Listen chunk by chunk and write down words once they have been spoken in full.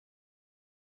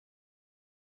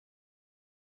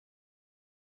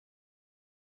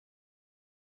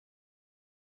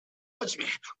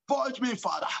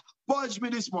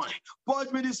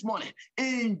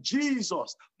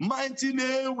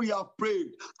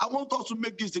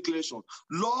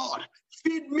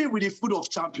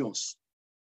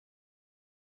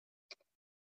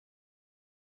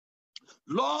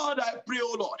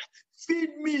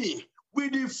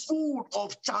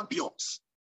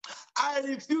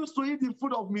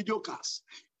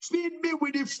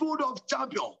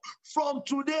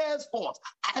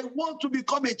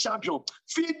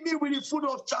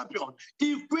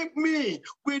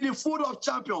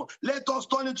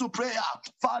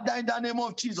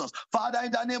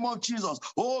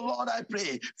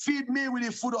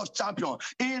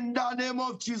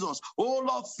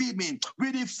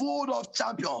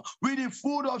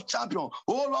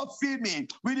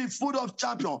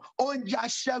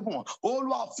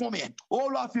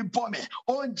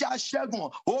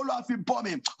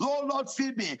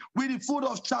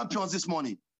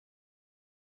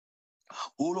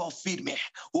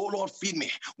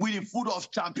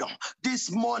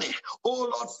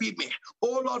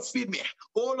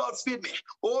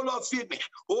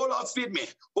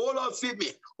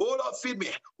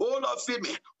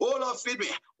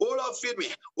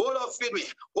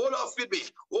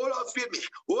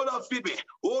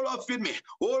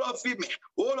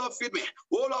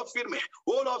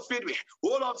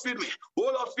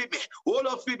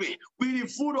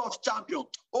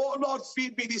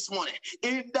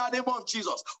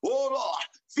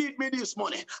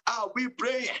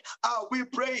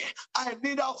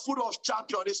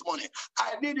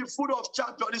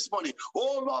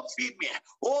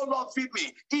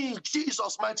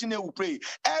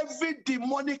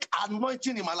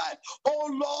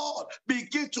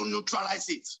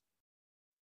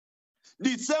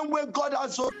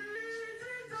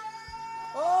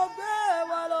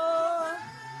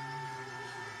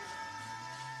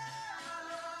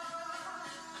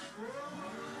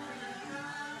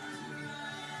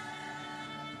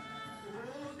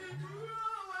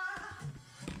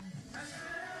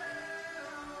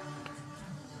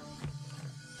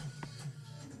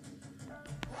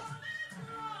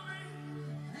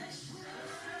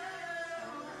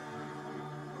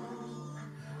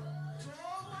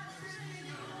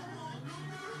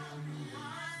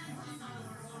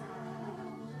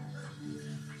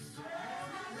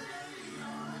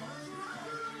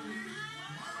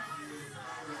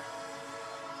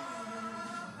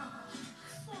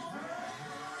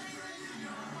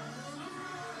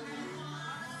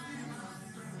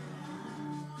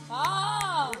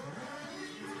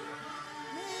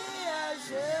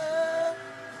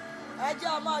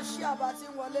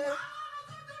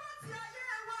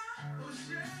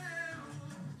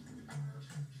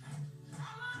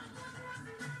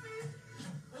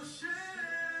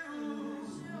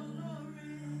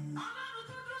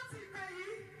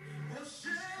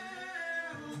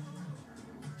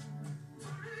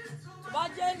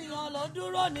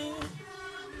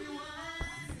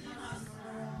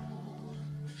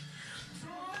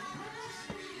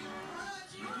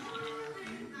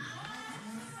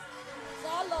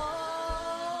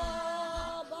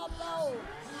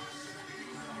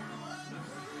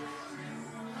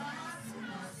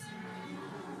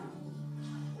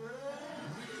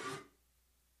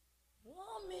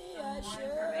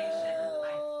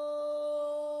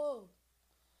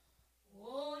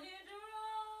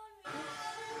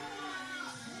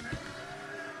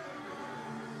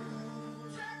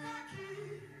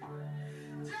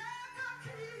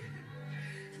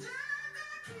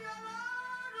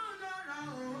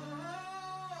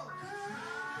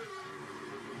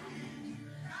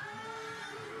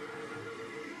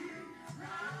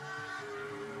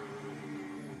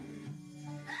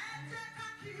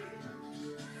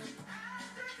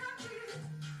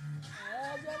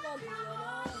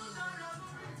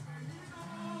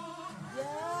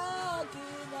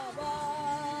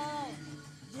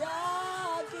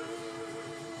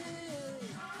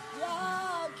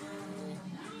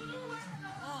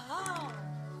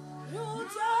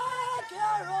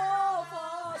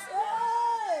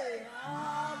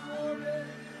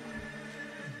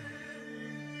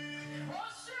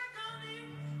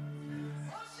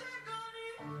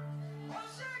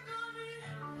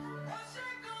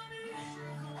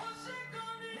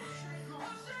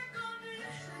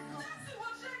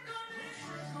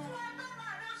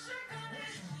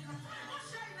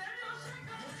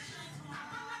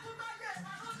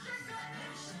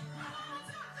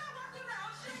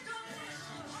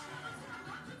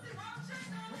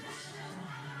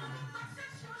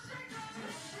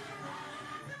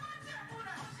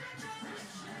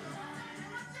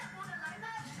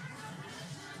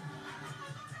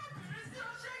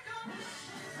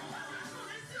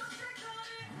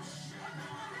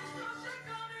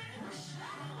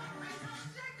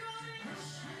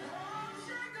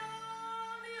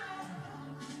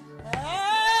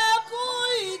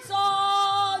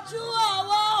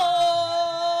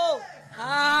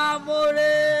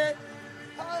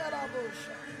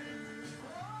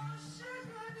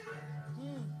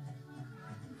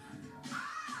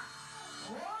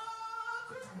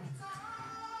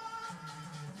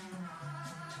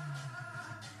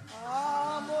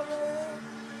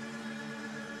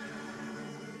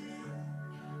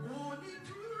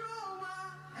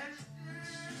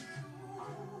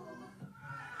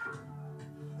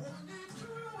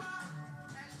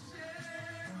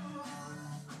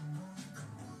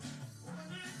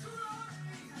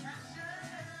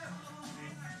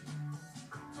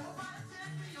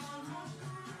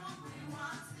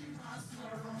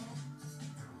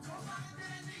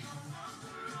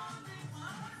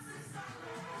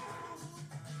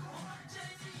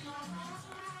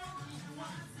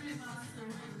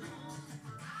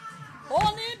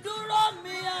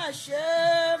ṣe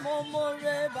mo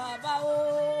mọ̀re bàbá o.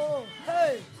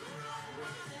 Hey.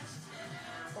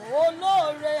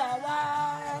 Olóore àwa.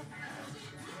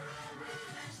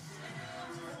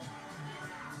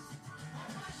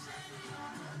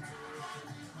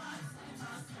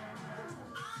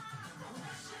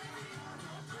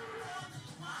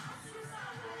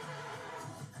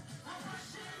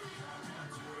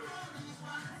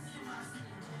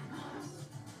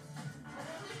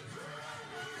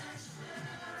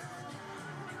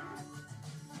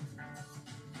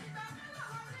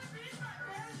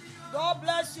 God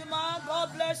bless you, man.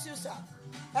 God bless you, sir.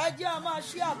 Ẹ jẹ́ a máa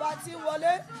ṣí àbá tí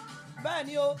wọlé. Bẹ́ẹ̀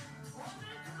ni o.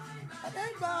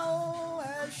 Ẹ̀dẹ́gbà o,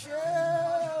 ẹ ṣé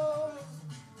o.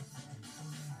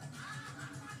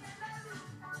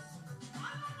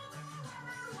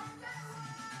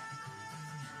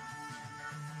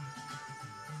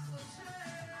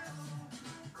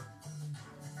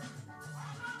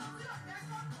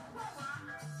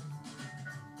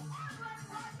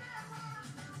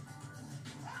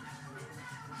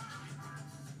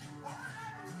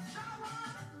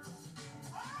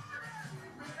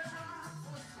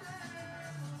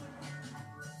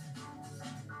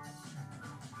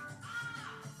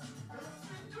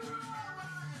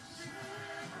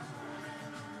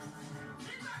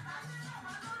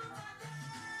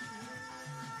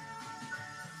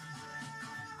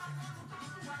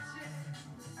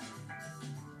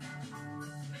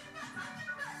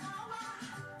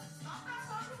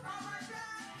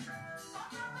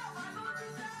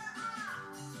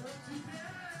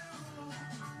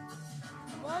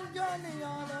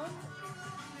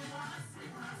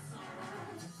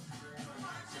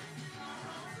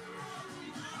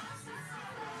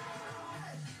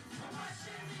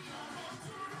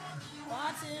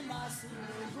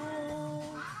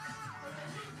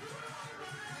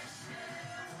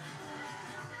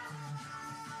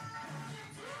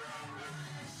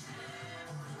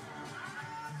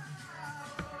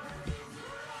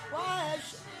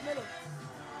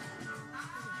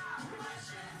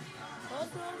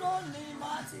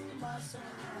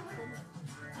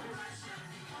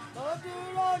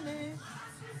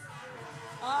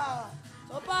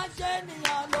 Tó bá jẹ́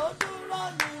ènìyàn ló dúró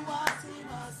ní wá sí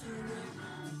máa sì rè.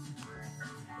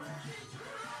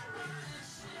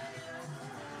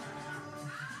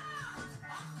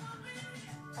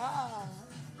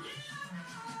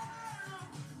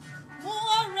 Mú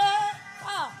ọ̀rẹ́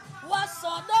wá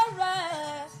sọ́dọ̀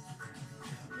rẹ̀,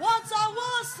 wọ́n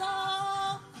tọwọ́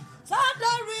sàn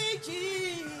tádáríjì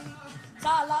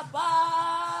tàlàbà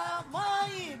mọ́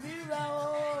ìbí rẹ̀ o.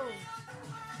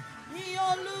 Ní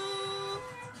olú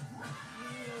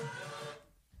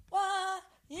wá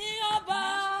yíyọba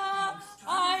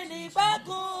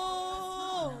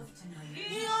àìnípẹ̀kun.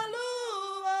 Ní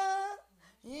Olúwa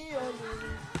ní olú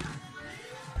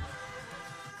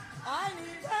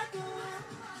àìnípẹ̀kun.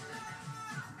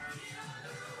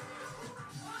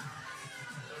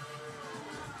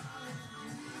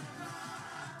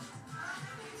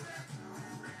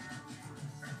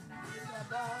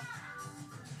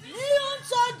 Ní ó ń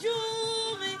tọ́jú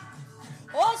mi,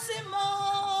 ó sì mọ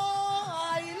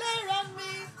àìlera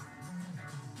mi.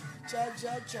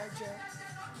 Jẹ́jẹ́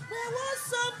pé wọ́n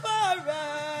sábà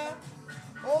rẹ̀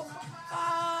ó bá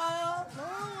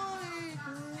lọ́wọ́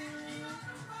ìdùn.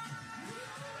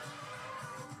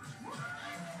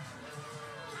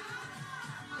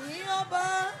 Ìyọba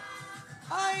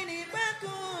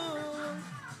àìnípẹ̀kun,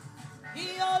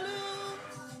 ìyọlú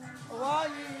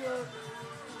wáyé o.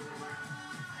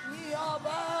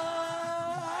 Ìyọba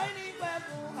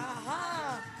àìnípẹ̀kun,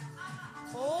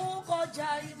 ó kọjá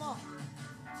ìmọ̀,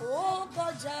 ó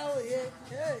kọjá òye,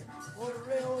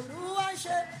 òrè Olúwa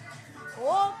ṣe,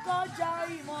 ó kọjá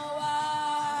ìmọ̀ wa,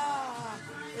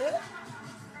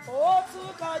 ó tún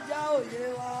kọjá òye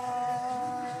wa,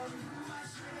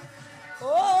 ó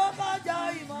kọjá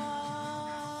ìmọ̀,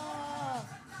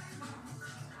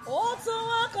 ó tún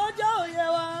wá kọjá òye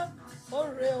wa,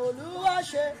 òrè Olúwa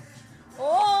ṣe,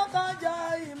 ó kọjá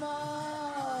ìmọ̀,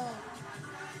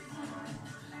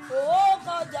 ó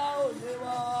kọjá òye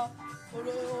wa,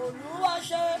 òrè Olúwa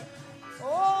ṣe,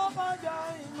 ó kọjá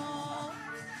ìmọ̀.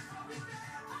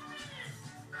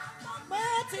 Pé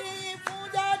tí fún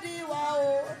dádì wa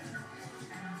o.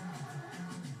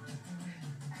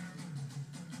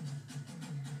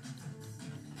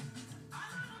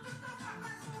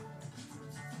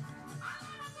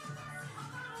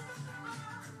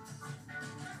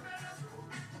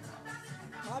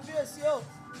 Kábíyèsí o.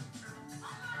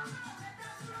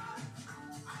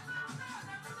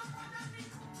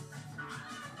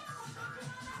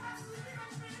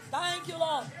 Thank you,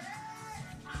 Lord.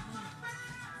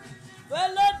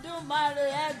 Well, Olódùmarè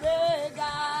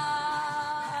ẹgbẹ́ga.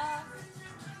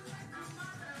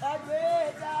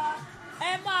 Ẹgbẹ́ga.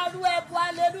 Ẹ máa rú ẹbọ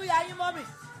hallelujah yín mọ́mì.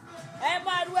 Ẹ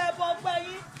máa rú ẹbọ ọpẹ́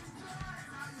yín.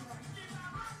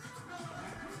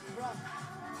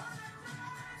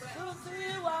 Sí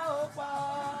wa ó pa.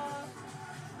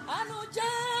 Àánú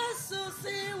Jésù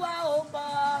sí wa ó pa.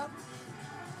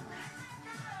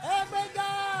 Ẹgbẹ́ga.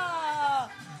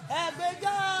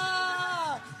 Ẹgbẹ́ga.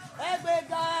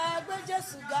 Ẹgbẹ́ga. Ẹgbẹ́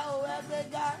Jésù ga o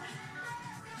ẹgbẹ́ga.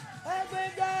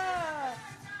 Ẹgbẹ́ga.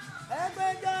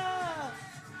 Ẹgbẹ́ga.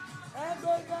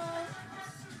 Ẹgbẹ́ga.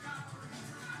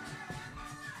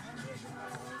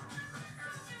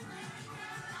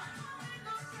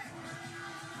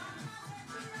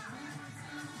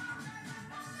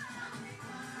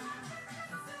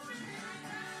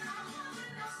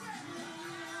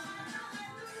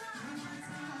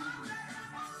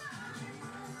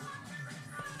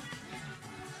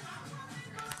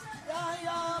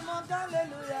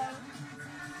 Hallelujah. Hallelujah.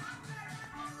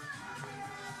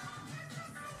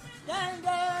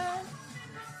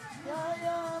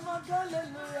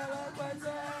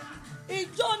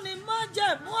 Ìjọ ni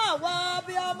májẹ̀mú àwa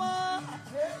abiyamọ.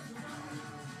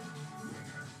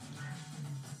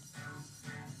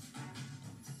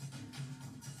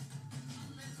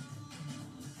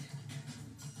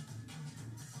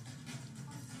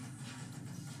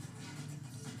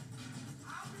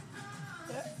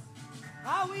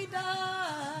 How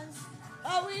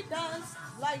we dance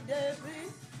like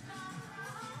David.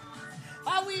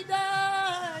 How we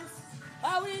dance,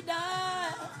 how we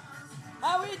dance,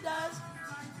 how we dance.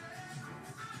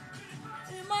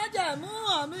 Ìmájẹ̀mú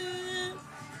àmì.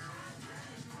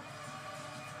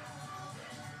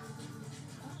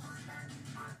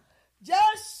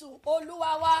 Jésù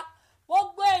Olúwa wa,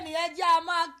 gbogbo ènìyàn jẹ́ a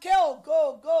máa ké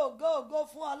ògo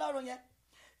fún Ọlọ́run yẹn.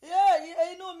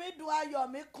 Inú mi dùn, ayọ̀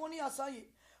mi kún ní ọ̀sán yìí.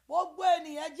 Gbogbo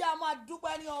ènìyàn jẹ́ a máa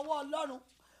dúpẹ́ ní ọwọ́ Ọlọ́run.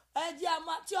 Ẹ jẹ́ a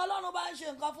máa, tí Ọlọ́run bá ń ṣe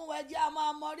nǹkan fún wa, ẹ jẹ́ a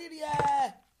máa mọ rírì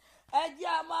ẹ̀. Ẹ jẹ́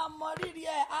a máa mọ rírì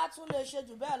ẹ̀, á tún lè ṣe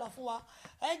jù bẹ́ẹ̀ lọ fún wa.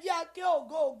 Ẹ jẹ́ a ké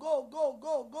ògo.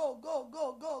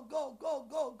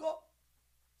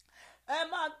 Ẹ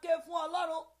máa ké fún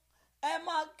Ọlọ́run. Ẹ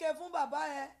máa ké fún bàbá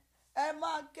yẹn. Ẹ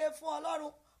máa ké fún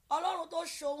Ọlọ́run. Ọlọ́run tó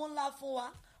ṣohun ńlá fún wa.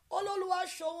 Olúwa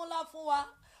ṣohun ńlá fún wa.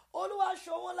 Olúwa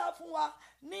ṣohun ńlá fún wa.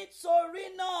 Nítorí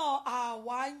náà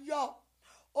àwa ń yọ̀.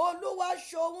 Olúwa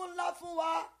ṣohun ńlá fún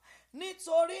wa.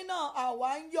 Nítorí náà àwa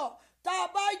ń yọ̀. Tá a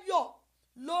bá yọ̀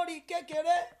lórí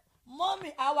kékeré, mọ́mì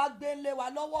àwa gbé lé wa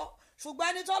lọ́wọ́. Ṣùgbọ́n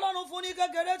ẹni tí Ọlọ́run fún ní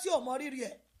kékeré tí ò mọ rírì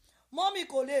ẹ̀, mọ́mì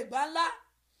kò lè gbà ńlá.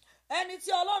 Ẹni tí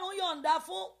Ọlọ́run yọ̀ǹda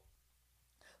fún,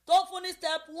 tó fún ní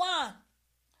step 1,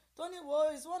 tó ní wo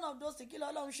is one of those kí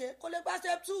lọ́lọ́run ṣe, kò lè gba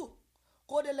step 2,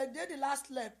 kò lè dé the last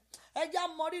step. Ẹ jẹ́ á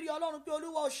mọ rírì Ọlọ́run pé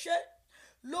Olúwa ó ṣe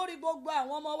lórí gbogbo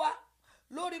àwọn ọmọ wa,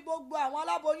 lórí gbogbo àwọn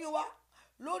aláboyún wa,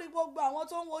 lórí gbogbo àwọn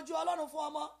tó ń wojú Ọlọ́run fún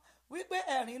ọmọ, wípé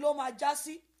ẹ̀rín ló máa já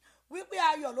sí, wípé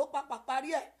ayọ̀ ló papà parí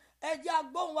ẹ̀. Ẹ jẹ́ á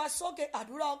gbóhùn wa sókè,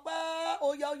 àdúrà ọpẹ́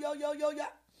óyá.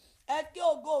 Ẹ ké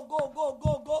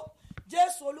ògo.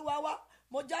 Jésù Olúwa wa,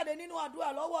 mo jáde nínú àdúrà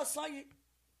lọ́wọ́ ọ̀sán yìí.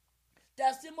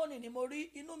 Testimony ni mo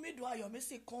rí, inú mi dùn, ayọ̀ mi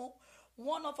sì kún.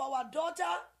 One of our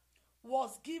daughter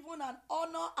was given an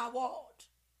honor award.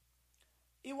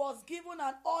 He was given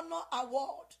an honor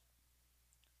award.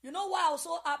 You know why I was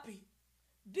so happy?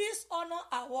 This honor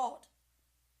award,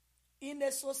 in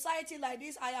a society like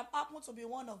this, I am happen to be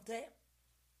one of them.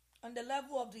 On the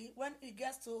level of when it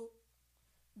gets to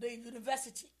the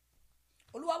university.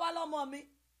 Olúwa wá lọ́mọ mi.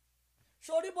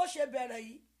 Sórí bó ṣe bẹ̀rẹ̀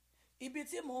yìí, ibi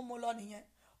tí mò ń mú lọ nìyẹn.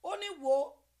 Ó ní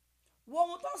wo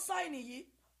ohun tó sign yìí,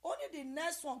 ó ní the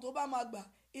next one tó bá máa gbà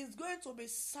is going to be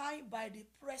signed by the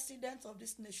president of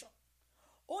this nation.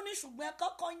 Ó ní ṣùgbọ́n ẹ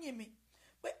kọ́kọ́ yìn mí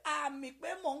pé àmì pé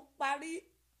mò ń parí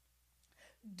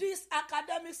this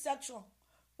academic section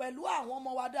pẹ̀lú àwọn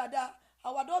ọmọ wa dáadáa.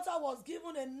 Our daughter was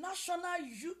given a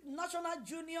national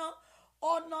junior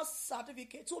honor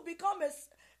certificate to become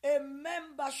a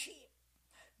membership.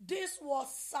 This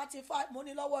was certified.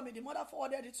 Money lọ́wọ́ mi, the mother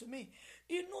forwarded it to me.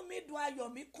 Inú mi dùn,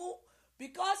 ayọ̀ mi kún,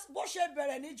 because bó ṣe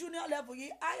bẹ̀rẹ̀ ní junior level yìí,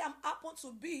 I am happen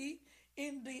to be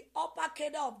in the upper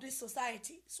cadre of this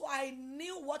society. So I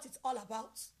knew what it's all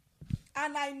about.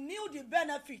 And I knew the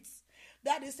benefits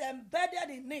that is embedded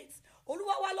in it.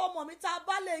 Olúwa wá lọ́mọ mi, tá a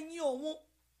bá lè yìn òun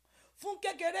fún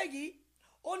kékeré yìí,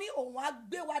 ó ní òun á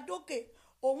gbé wa dókè.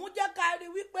 Òun jẹ́ ká rí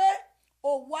wípé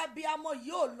òwò abiyamọ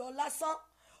yìí ò lọ lásán.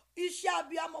 Iṣẹ́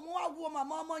abiyamọ, mo wá wo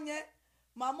màmá ọmọ yẹn.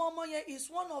 Màmá ọmọ yẹn is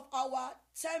one of our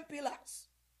 10 pillars.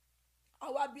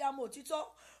 Àwa abiyamọ òtítọ́.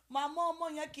 Màmá ọmọ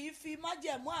yẹn kì í fi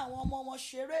májẹ̀mú àwọn ọmọ wọn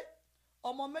ṣeré.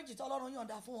 ọmọ méjì tí Ọlọ́run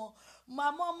yọ̀ǹda fún wọn.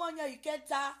 Màmá ọmọ yẹn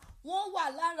ìkẹta wọ́n wà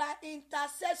lára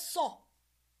intercessor.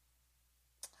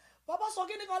 Bàbá sọ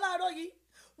kí ni kan láàárọ̀ yìí,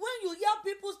 when you hear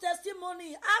people's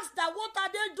testimony, ask that what are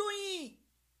they doing?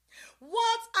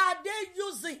 What are they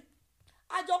using?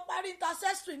 Àjọ parí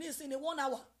intercessory ní ìsìn ní 1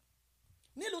 hour.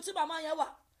 Nílùú tí màmá yẹn wà,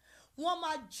 wọ́n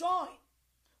máa join,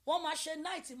 wọ́n máa ṣe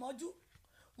night mọ́jú,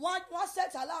 wọ́n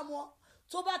set alarm wọn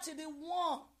tó bá ti di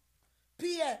 1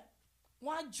 p.m.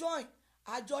 wọ́n join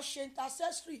àjọ ṣe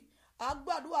intercessory,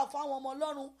 àgbàdúrà fún àwọn ọmọ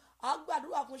Ọlọ́run,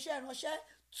 àgbàdúrà fún iṣẹ́ ìránṣẹ́.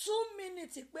 2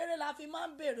 minutes péré la fi máa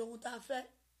ń béèrè ohun tá a fẹ́.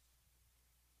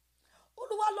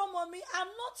 Olúwa lọ́mọ mi, I'm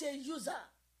not a user.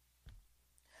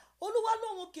 Olúwa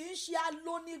lóhun kì í ṣe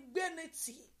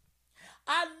alónígbénitì,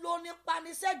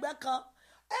 alónípanisẹ́gbẹ́ kan.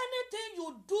 Anything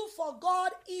you do for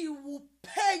God, He will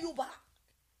pay you back.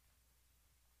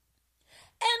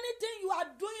 Anything you are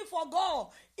doing for God,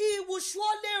 He will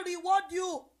surely reward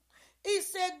you.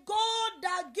 It's a God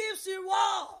that gives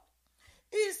reward.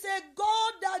 It's a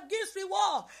God that gives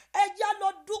reward. Ẹ jẹ́ lọ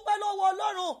dúpẹ́ lọ́wọ́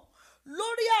Ọlọ́run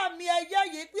lórí àmì ẹ̀yẹ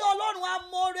yìí pé Ọlọ́run á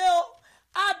mọ́re o,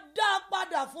 á dá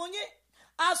padà fún yín.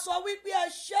 A sọ wípé ẹ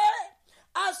ṣé,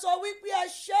 a sọ wípé ẹ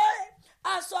ṣé,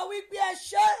 a sọ wípé ẹ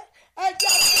ṣé. Ẹ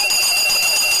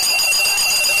jẹ́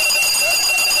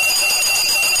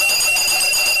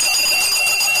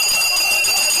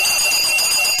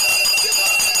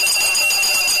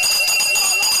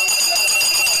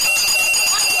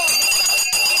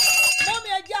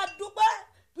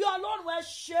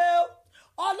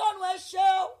Ọlọ́run ẹ ṣé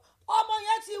o. Ọmọ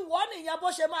yẹn ti wọ́ nìyẹn bó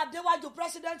ṣe máa déwájú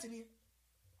president ni,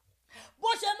 bó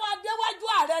ṣe máa déwájú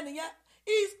ààrẹ nìyẹn.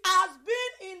 He has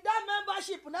been in that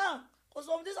membership now. Kò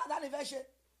sọ ohun tí Sátánì fẹ́ ṣe.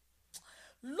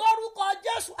 Lórúkọ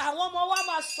Jésù àwọn ọmọ wa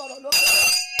máa sọ̀rọ̀ lókè.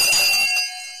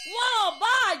 Wọn ò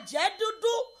bá jẹ́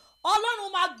dúdú,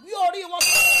 Ọlọ́run máa gbé orí wọn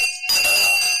sọ̀rọ̀.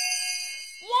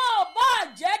 Wọn ò bá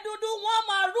jẹ́ dúdú, wọ́n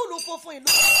máa rúlù funfun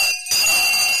ìlú.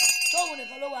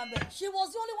 She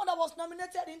was the only one that was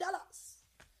nominated in Dallas.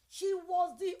 She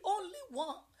was the only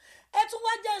one. Ẹ tún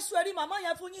wá jẹ́ ìṣù ẹ̀rí màmá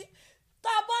yẹn fún yín. Tá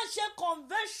a bá ń ṣe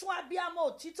convention abiyamọ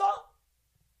òtítọ́,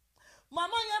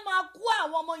 màmá yẹn máa kó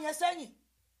àwọn ọmọ yẹn sẹ́yìn.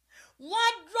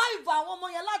 Wọ́n drive àwọn ọmọ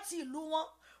yẹn láti ìlú wọn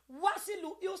wá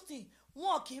sílùú Houston.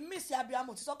 Wọn kì í miss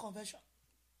abiyamọ òtítọ́ convention.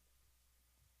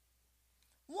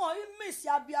 Wọn ì miss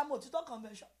abiyamọ òtítọ́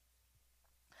convention.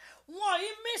 Wọn ì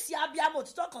miss abiyamọ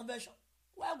òtítọ́ convention.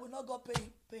 Why will not God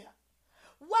pay her?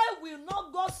 Why will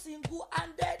not God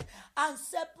single-handed and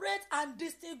separate and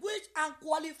distinguish and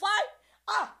qualify?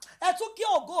 Ẹ tún kí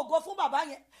ògo fún bàbá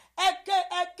yẹn.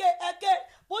 Ẹ̀kẹ́.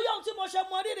 Bóyá ohun tí mo ṣe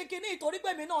mọ rírì kìíní ìtorí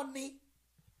pé mi náà ní.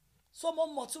 So mo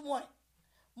mọ̀ tún mọ̀ ẹ̀.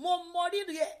 Mo mọ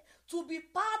rírì ẹ̀ to be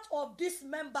part of this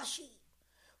membership.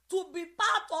 To be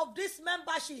part of this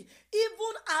membership.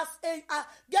 Even as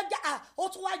gẹ́gẹ́ ó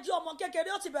tún wá jí ọmọ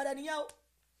kékeré ó ti bẹ̀rẹ̀ nìyẹn o.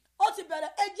 Ó ti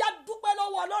bẹ̀rẹ̀ ẹ jẹ́ dúpẹ́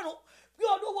lọ́wọ́ Ọlọ́run bí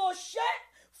Olúwa ṣe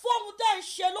fóun tẹ́ ń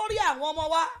ṣe lórí àwọn ọmọ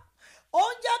wa. Ó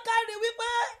ń jẹ́ ká rí wípé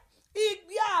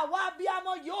ìgbé àwa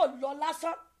abiyamọ yóò lọ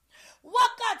lásán.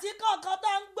 Wákàtí kọ̀ọ̀kan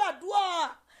tá ń gbàdúrà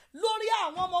lórí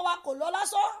àwọn ọmọ wa kò lọ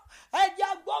lásán. Ẹ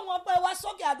jẹ́ gbọ́ wọn pé wá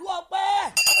sókè àdúrà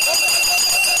pẹ́.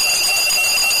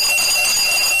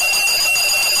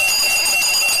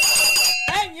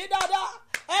 Ẹ̀yin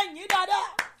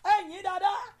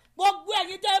dáadáa. Gbogbo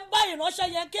ẹ̀yin tẹ́ ń bá ìránṣẹ́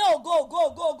yẹn ké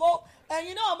ògo.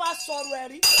 Ẹ̀yin náà máa sọ̀rọ̀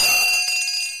ẹ̀rí.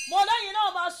 Mo lẹ́yìn náà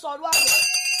máa sọ̀rọ̀ ayọ̀.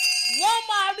 Wọ́n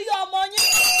máa rí ọmọ yín.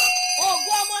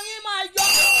 Ògo ọmọ yín máa yọ.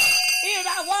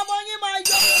 Ìràwọ̀ ọmọ yín máa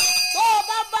yọ. Tó o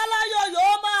bá bá láyọ̀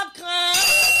yóò máa kàn án.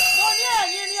 Mo ní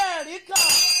ẹ̀yin ni ẹ̀rí kan.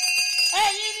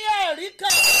 Ẹ̀yin ni ẹ̀rí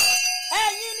kan.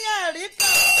 Ẹ̀yin ni ẹ̀rí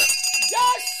kan.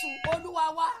 Jésù Olúwa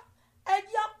wa. Ẹ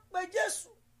jẹ́ pé Jésù.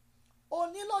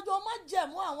 Òní lọ́jọ́ má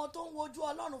jẹ̀mú àwọn tó ń wojú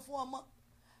Ọlọ́run fún ọmọ.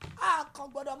 A kàn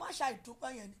gbọ́dọ̀ má ṣàìdúpẹ́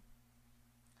yẹn ni.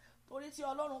 Torí tí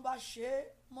Ọlọ́run bá ṣe é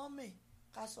mọ́mì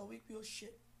ká sọ wípé ó ṣe.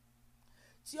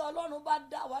 Tí Ọlọ́run bá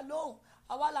dá wa lóhùn,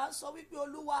 àwa là ń sọ wípé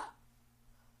Olúwa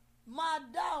máa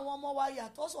dá àwọn ọmọ wa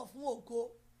yàtọ̀ sọ fún ògo.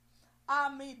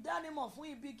 Àmì ìdánimọ̀ fún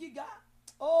ibi gíga.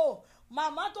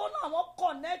 Màmá tó náà wọ́n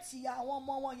kọ̀nẹ́ẹ̀tì àwọn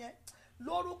ọmọ wọn yẹn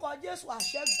lórúkọ Jésù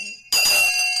àṣẹ́gun.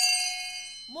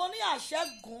 Mo ní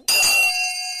àṣẹ́gun.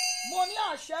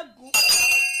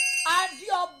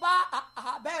 Adéọba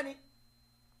bẹ́ẹ̀ni.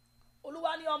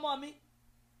 Olúwa ní ọmọ mi.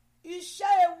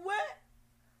 Iṣẹ́ ewé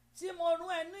tí mo rún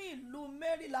ẹ ní ìlú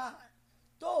Maryland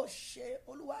tó ṣe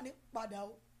Olúwa ní padà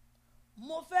o.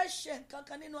 Mo fẹ́ ṣe nǹkan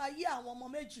kan nínú ayé àwọn ọmọ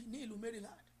méjì ní ìlú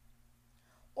Maryland.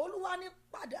 Olúwa ní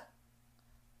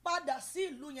padà sí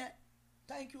ìlú yẹn.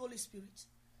 Thank you Holy Spirit.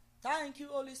 Thank you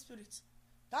Holy Spirit.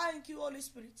 Thank you Holy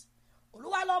Spirit.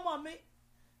 Olúwa lọ́mọ mi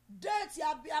déètì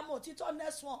abiyamọ òtítọ́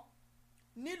next one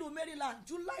nílùú Maryland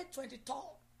July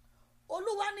 23rd.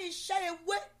 Olúwa ní iṣẹ́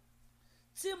ewé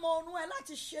tí mo rán ẹ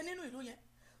láti ṣe nínú ìlú yẹn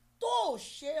tó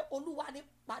ṣe Olúwa ní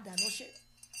padà lọ ṣe.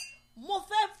 Mo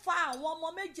fẹ́ fa àwọn ọmọ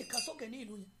méjì kan sókè ní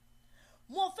ìlú yẹn.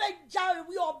 Mo fẹ́ já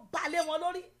ewé ọba lé wọn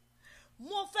lórí.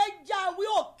 Mo fẹ́ já ewé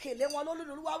òkè lé wọn lórí.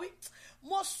 Olúwa wí.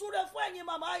 Mo súre fún ẹ̀yin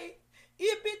màmá yìí.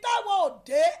 Ibi táwọn ò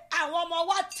dé àwọn ọmọ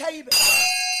wa tẹ ibẹ̀.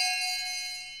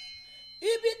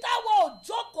 Ibi táwọn ò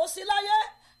jókòó sí láyé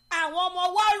àwọn ọmọ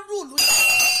wa rúùlù yẹn.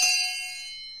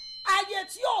 Ayé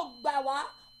tí ò gbà wá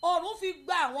ọ̀run fi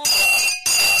gba àwọn ọmọ.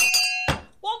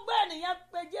 Wọ́n gbé ènìyàn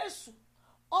pé Jésù.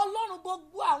 Ọlọ́run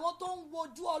gbogbo àwọn tó ń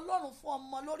wojú Ọlọ́run fún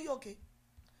ọmọ lórí òkè.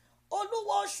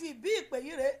 Olúwa oṣù ìbí ìpè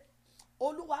yìí rèé.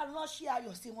 Olúwa ránṣẹ́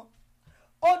ayọ̀ sí wọn.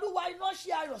 Olúwa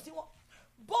ránṣẹ́ ayọ̀ sí wọn.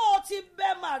 Bó o ti bẹ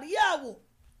Màríà wò,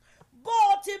 bó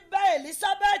o ti bẹ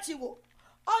Elizabeth wò,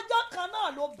 ọjọ́ kan náà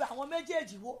ló bẹ àwọn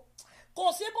méjèèjì wò. Kò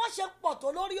sí bó ṣe pọ̀ tó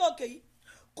lórí òkè yìí,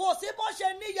 kò sí bó ṣe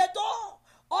níye tó.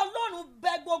 Ọlọ́run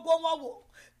bẹ gbogbo wọn wò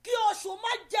kí oṣù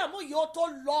májẹ̀mú yìí ó tó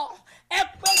lọ. Ẹ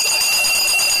pé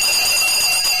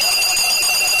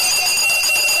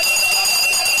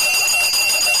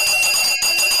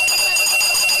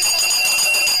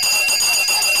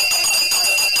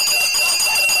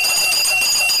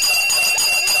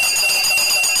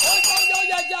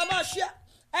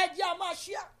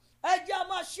ẹjẹ́ a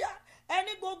máa ṣíà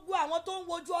ẹni gbogbo àwọn tó ń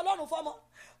wojú Ọlọ́run fọmọ.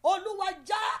 Olúwa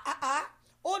já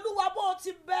Olúwa bó o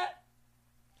ti bẹ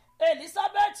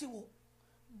Elizabeth wò,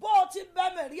 bó o ti bẹ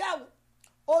Maria wò,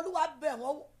 Olúwa bẹ̀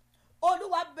wọ́n wò,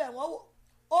 Olúwa bẹ̀ wọ́n wò,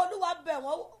 Olúwa bẹ̀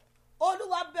wọ́n wò,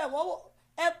 Olúwa bẹ̀ wọ́n wò.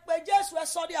 Ẹ pé Jésù, ẹ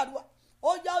sọ ní àdúrà.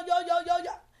 Ó yá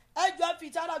ẹjọ́ ẹ fi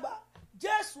ìtara gbà.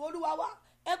 Jésù Olúwa wa,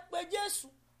 ẹ pé Jésù.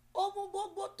 Ohun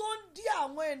gbogbo tó ń dí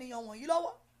àwọn ènìyàn wọ̀nyí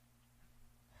lọ́wọ́,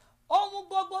 ohun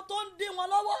gbogbo tó ń dí wọn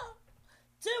lọ́wọ́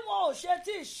tí wọn ò ṣe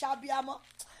tí ìṣàbíamọ́,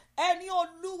 ẹni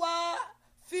Olúwa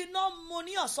finá mu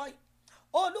ní ọ̀sán yìí.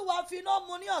 Olúwa finá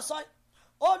mu ní ọ̀sán yìí.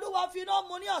 Olúwa finá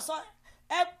mu ní ọ̀sán yìí.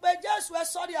 Ẹ pé Jésù, ẹ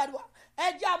sọ ní àdúrà. Ẹ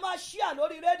jẹ́ a máa ṣíà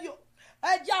lórí rédíò.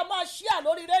 Ẹ jẹ́ a máa ṣíà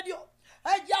lórí rédíò.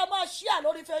 Ẹ jẹ́ a máa ṣíà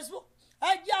lórí Facebook.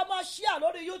 Ẹ jẹ́ a máa ṣíà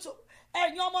lórí YouTube.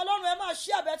 Ẹ̀yin ọmọ Ọlọ́run ẹ máa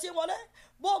ṣíà bẹ́ẹ̀ tí wọlé.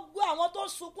 Gbogbo àwọn tó ń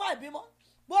sunkún àìbímọ,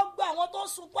 gbogbo àwọn tó ń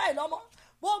sunkún àìlọ́mọ,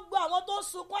 gbogbo àwọn tó ń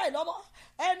sunkún àìlọ́mọ,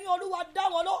 ẹni Olúwa dá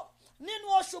wọn lọ nínú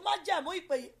oṣù májẹ̀mú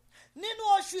ìpè yìí, nínú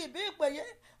oṣù ìbí ìpè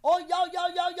yìí. Ó yá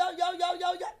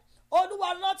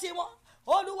Olúwa rántí wọn,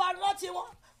 Olúwa rántí wọn,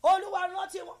 Olúwa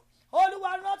rántí wọn,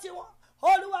 Olúwa rántí wọn,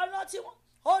 Olúwa rántí wọn,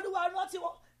 Olúwa rántí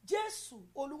wọn. Jésù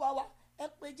Olúwa wa, ẹ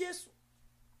pé Jésù.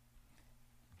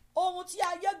 Ohun tí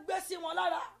ayé gbé sí wọn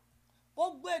lára,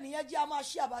 gbogbo ènìyàn jẹ́ a máa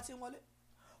ṣí àbá tí wọlé.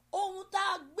 Ohun tá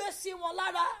a gbé sí wọn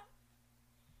lára,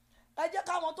 ẹ jẹ́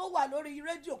káwọn tó wà lórí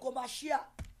rédíò kó máa ṣíà.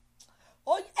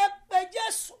 Ẹ pé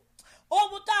Jésù.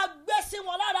 Ohun tá a gbé sí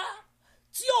wọn lára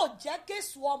tí ò jẹ́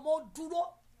kéṣù ọmọ dúró,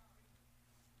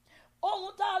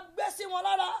 ohun tá a gbé sí wọn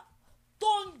lára tó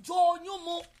ń jo oyún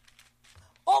mu,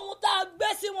 ohun tá a gbé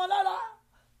sí wọn lára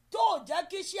tó jẹ́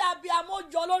kí iṣẹ́ abiyamọ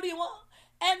jọ lórí wọn,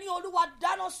 ẹni Olúwa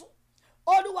dáná sun,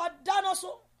 Olúwa dáná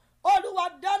sun, Olúwa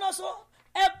dáná sun.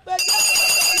 Ẹ pé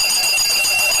Jésù.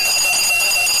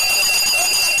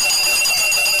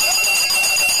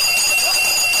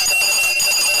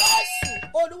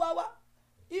 Olúwa wa,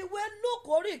 ìwé Lúùkù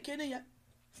orí ìkíní yẹn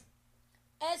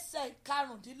ẹsẹ̀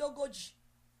ìkarùndínlógójì,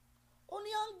 ó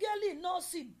ní áńgẹ́lì náà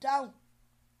sì dáhùn,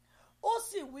 ó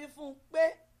sì wí fún un pé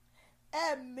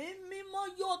ẹ̀mí mímọ́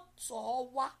yóò tọ̀ ọ́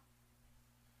wá.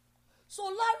 So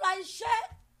lára iṣẹ́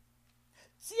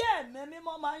tí ẹ̀mí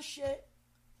mímọ́ máa ń ṣe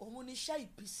òun ni iṣẹ́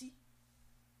ìbísí.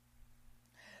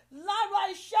 Lára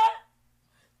iṣẹ́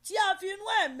tí a fi inú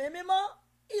ẹ̀mí mímọ́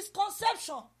is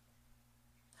conception.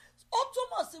 Ó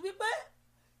túmọ̀ sí wípé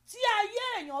tí ayé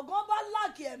èèyàn gan bá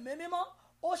láàkì ẹ̀mí mímọ́,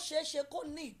 ó ṣeé ṣe kó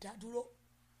ní ìdádúró.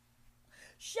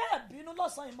 Ṣé ẹ̀bínú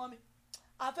lọ́sàn-án ìmọ̀ mi?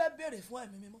 A fẹ́ béèrè fún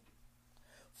ẹ̀mí mímọ́.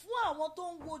 Fún àwọn tó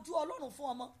ń wojú Ọlọ́run fún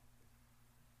ọmọ,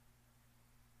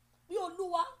 bí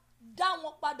Olúwa dá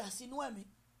wọn padà sínú ẹ̀mí.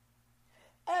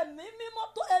 Ẹ̀mí mímọ́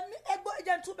tó ẹ̀mí ẹgbẹ́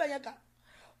ẹ̀jẹ̀ ń túbẹ̀ yẹn kà.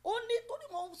 Ó ní tó ní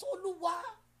wọn sọ Olúwa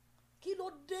kí ló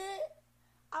dé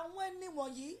àwọn ẹni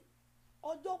wọ̀nyí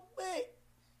ọjọ́ pé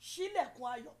ṣílẹ̀kùn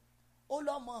ayọ̀. Ó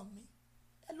lọ́mọ mi,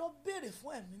 ẹ lọ béèrè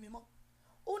fún ẹ̀mí mímọ́.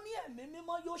 Ó ní ẹ̀mí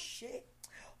mímọ́ yóò ṣe é.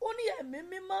 Ó ní ẹ̀mí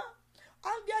mímọ́.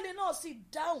 Áńgẹ́lì náà sì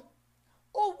dáhùn,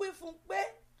 ó wí fún pé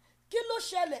kí ló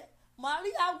ṣẹlẹ̀?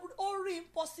 Màríà ó rí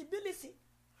impossibility.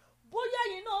 Bóyá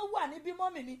ẹ̀yin náà wà níbí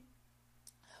mọ́mì mi,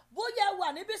 bóyá ẹ wà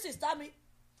níbí sìstá mi,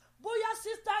 bóyá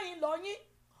sísítà yín lọ yín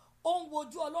ó ń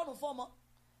wojú Ọlọ́run fọ́mọ.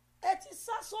 Ẹ ti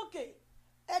sá sókè,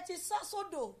 ẹ ti sá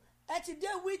sódò, ẹ ti dé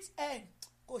with end,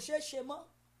 kò ṣeé ṣe mọ́,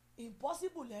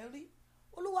 impossible lẹ́ ń rí.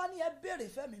 Olúwa ní ẹ béèrè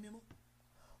fẹ́mi mímọ́.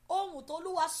 Ohun tó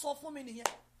Olúwa sọ fún mi nìyẹn.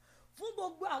 Fún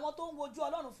gbogbo àwọn tó ń wojú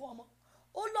Ọlọ́run fún ọmọ.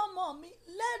 Ó lọ́mọ mi,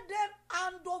 let them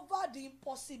hand over the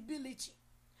impossibility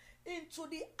into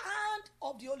the hand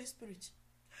of the Holy Spirit.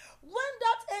 When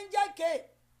that angel came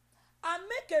and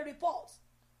make a report,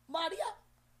 Maria,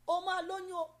 ó máa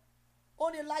lóyún o,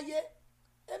 ó ní láyé,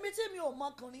 èmi tí mi ò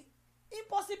mọkùnrin,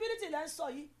 impossibility lẹ́ ń sọ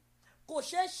yìí, kò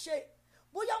ṣeé ṣe.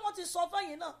 Bóyá wọ́n ti sọ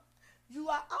fẹ́yìn náà, you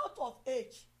are out of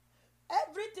age.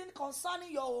 Everything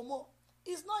concerning your hormone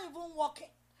is not even working.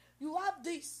 You have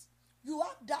this, you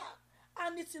have that,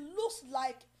 and it looks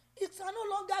like it can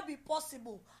no longer be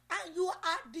possible, and you are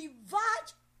at the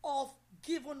verge of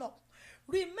giving up.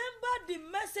 Remember the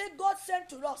message God sent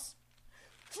to us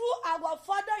through our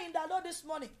Father in the Lord this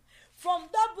morning from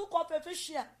that book of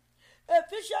Ephesians,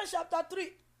 Ephesians chapter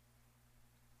 3,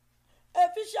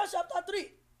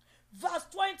 verse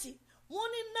 20.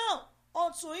 Warning now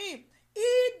unto him,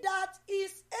 he that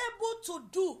is able to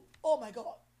do, oh my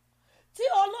God. Tí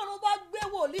Ọlọ́run bá gbé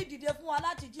wòlíì dìde fún wa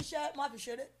láti jíṣẹ́, má fi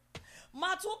ṣeré.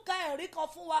 Má tún ka ẹ̀rí kan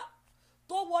fún wa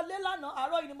tó wọlé lánàá,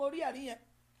 àárọ̀ yìí ni mo rí ẹ̀rí yẹn.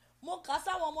 Mo kà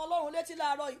sáwọn ọmọ Ọlọ́run létí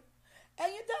láàárọ̀ yìí.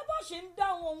 Ẹ̀yin tẹ́ bá ṣe ń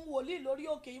dáhùn ohun wòlíì lórí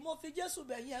òkè yìí, mo fi Jésù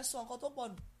bẹ̀ yín ẹ sọ nǹkan tó pọ̀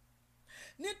nù.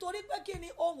 Nítorí pé kí ni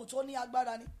ohun tó ní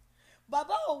agbára ni.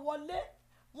 Bàbá ò wọlé,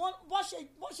 bó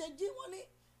ṣe jí wọ́n ní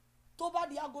tó bá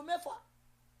di aago 6,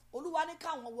 Olúwa ní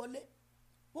káwọn wọlé,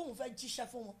 bóun fẹ́ jíṣẹ́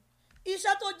fún wọn.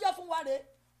 Iṣẹ́ tó jẹ́ fún wa rèé.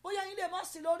 Bóyá yín lè má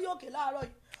sí lórí òkè láàárọ̀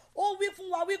yìí. Ó wí fún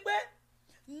wa wípé,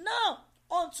 now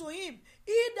unto him,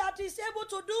 he that is able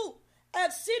to do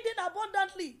exceeding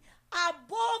abundantly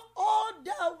above all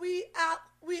that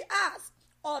we ask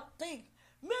or think.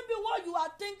 Maybe what you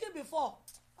are thinking before,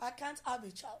 I can't have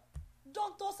a child.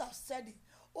 Doctors have said it.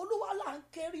 Olúwa là ń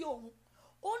kéré òun.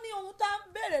 Ó ní ohun tá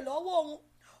ń béèrè lọ́wọ́ òun.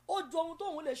 Ó ju ohun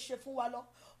tóun lè ṣe fún wa lọ.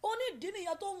 Ó ní ìdí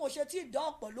nìyẹn tóun ò ṣe tí ì dán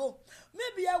ọ̀pọ̀ lóhùn.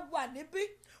 Maybe ẹ wà níbí,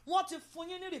 wọ́n ti fún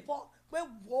yín ní report pé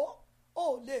wò ó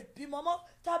lè bímọ mọ́,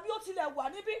 tàbí ó tilẹ̀ wà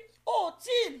níbí, ó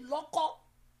tí ì lọ́kọ.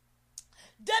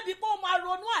 Débi pé ó máa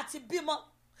ronú àti bímọ.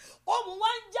 Ohun wá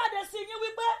ń jáde sí yín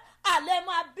wípé àlẹ́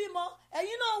máa bímọ.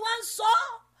 Ẹ̀yin náà wá ń sọ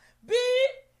bí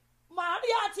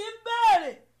Maria ti ń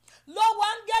béèrè lọ́wọ́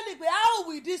áńgẹ́lì pé how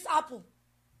will this happen?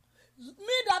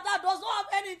 Me that does not have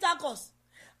any intercourse.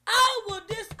 How will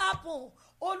this happen?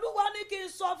 Olúwa ní kí n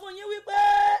sọ fún yín wípé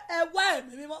ẹ wá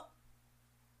ẹ̀mí mímọ́.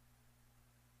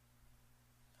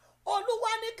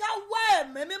 Olúwa ní ká wá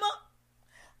ẹ̀mí mímọ́.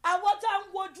 Àwọn tá ń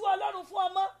wojú Ọlọ́run fún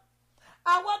ọmọ,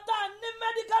 àwọn tá ní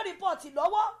medical report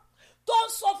lọ́wọ́ tó ń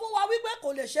sọ fún wa wípé kò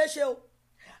lè ṣeé ṣe o.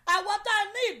 Àwọn tá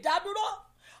ní ìdádúró,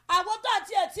 àwọn tá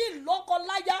tiẹ̀ tí lọ́kọ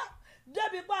láyà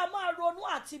débi pé a máa ronú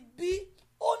àti bí.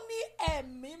 Ó ní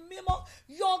ẹ̀mí mímọ́.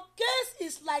 Your case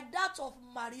is like that of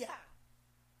Maria.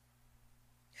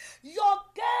 Your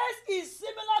case is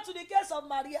similar to the case of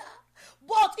Maria.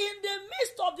 But in the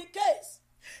midst of the case,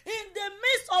 in the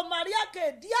midst of Maria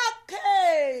case, there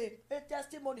came a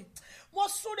testimony. Mo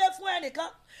súre fún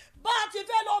ẹnìkan. Bá a ti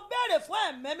fẹ́ lọ béèrè fún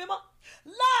ẹ̀mí mímọ́.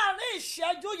 Láàárín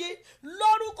ìṣẹ́jú yìí,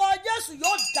 lórúkọ Jésù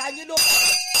yóò dá yín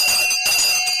lóhùn.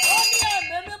 Ó ní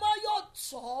ẹ̀mí mímọ́ yóò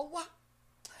tọ̀ wá.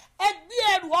 Ẹ gbé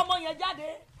ẹrù ọmọ yẹn jáde.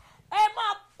 Ẹ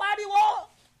máa pariwo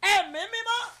ẹ̀mí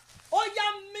mímọ́. Ó yá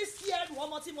mí sí ẹrù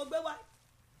ọmọ tí mo gbé wá.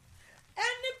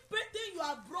 Anything you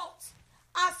have brought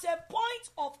as a point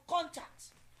of contact.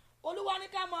 Olúwa ní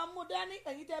ká máa mú dání,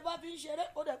 ẹ̀yin tẹ́ bá fi ń ṣeré,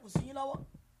 ó dẹ̀ kù sí yín lọ́wọ́.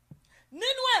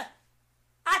 Nínú ẹ̀,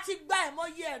 a ti gba ẹ̀mọ́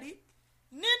yé ẹ̀rí.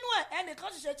 Nínú ẹ̀,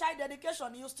 ẹnìkan sì ṣe child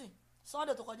dedication ní Houston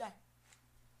Sunday tó kọjá.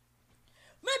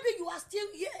 Maybe you are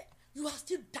still here, you are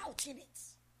still doubting it.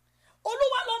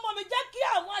 Olúwa lọ́mọ mi, jẹ́ kí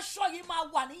àwọn aṣọ yìí máa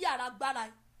wà ní yàrá agbára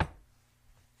yìí.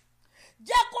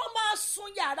 Jẹ́ kó máa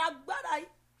sun yàrá agbára yìí.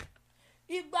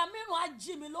 Ìgbà mìíràn á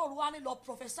jí mi lóru wá ní lọ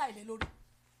prophesy ilé lórí.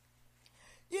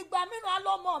 Ìgbà mìíràn á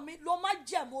lọ́mọ mi ló má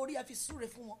jẹ̀mú orí ẹ fi súre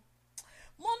fún wọn.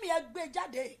 Mọ́mí ẹ gbé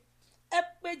jáde, ẹ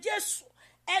pe Jésù,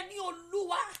 ẹni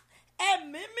Olúwa,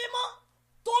 ẹ̀mí mímọ́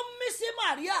tó mí sí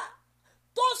Màríà,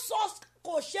 tó sọ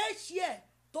kò ṣeé ṣe ẹ̀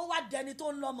tó wá dẹni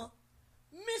tó ń lọ́mọ.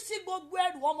 Mí sí gbogbo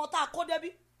ẹrù ọmọ tá a kó débi.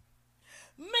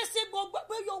 Mí sí gbogbo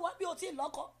pé yóò wá bí o ti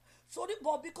lọ́kọ. Sorry,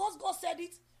 but because God said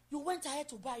it, you went ahead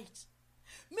to buy it.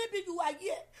 Maybe you are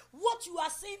here. What you are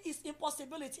seeing is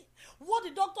impossibility. What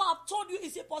the doctor have told you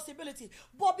is impossibility.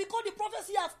 But because the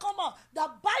prophecy has come out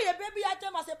that buy a baby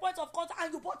item as a point of contact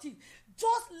and you bought it,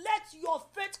 just let your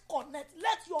faith connect.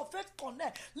 Let your faith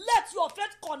connect. Let your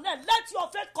faith connect. Let your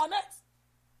faith connect.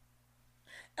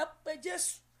 Ẹ pé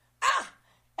Jésù.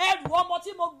 Ẹrù ọmọ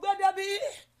tí mo gbé débi.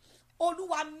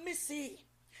 Olúwa mí sí.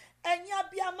 Ẹ̀yin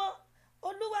abiyamọ.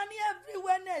 Olúwa ní every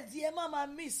Wednesday ẹ má máa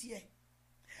miss yẹ.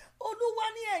 Olúwa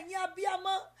ní ẹ̀yin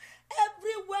abiyamọ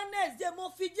every Wednesday mo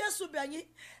fi Jésù bẹ̀yìn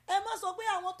ẹ má sọ pé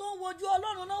àwọn tó ń wojú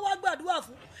Ọlọ́run náà wá gbàdúrà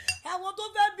fún àwọn tó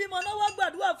fẹ́ bímọ náà wá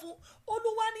gbàdúrà fún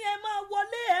Olúwa ní ẹ máa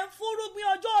wọlé ẹ̀ ń fúnrúgbìn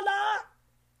ọjọ́ ọ̀la.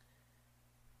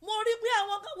 Mo rí pé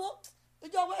àwọn kan wo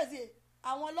ìjọ Wednesday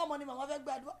àwọn ọlọ́mọ ni màmá fẹ́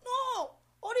gbàdúrà no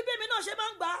orí bẹ́ẹ̀ mi náà ṣe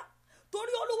máa ń gbà á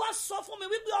torí Olúwa sọ fún mi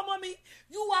wípé ọmọ mi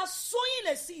you are sowing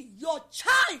a seed your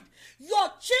child your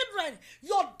children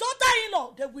your daughter-in-law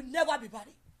they will never be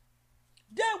barren.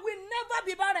 They will never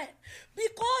be barren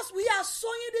because we are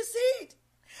sowing the seed.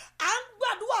 À ń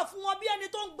gbàdúrà fún wọn bí ẹni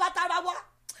tó ń gba tara wa.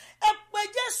 Ẹ pé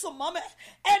Jésù mọ́mẹ́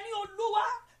ẹni Olúwa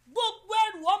gbogbo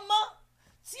ẹrù ọmọ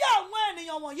tí àwọn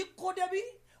ènìyàn wọ̀nyí kó débi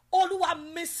Olúwa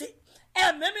mèsì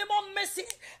ẹ̀mí mímọ́ mèsì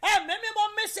ẹ̀mí mímọ́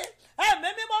mèsì ẹ̀mí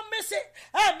mímọ́ mèsì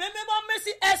ẹ̀mí mímọ́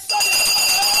mèsì ẹ̀sọ́ mi.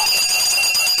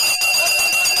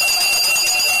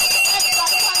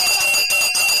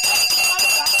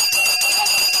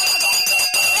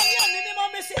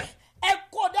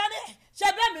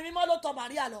 Tọ̀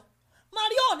Maria lọ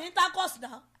Maria ò ní takọ́sì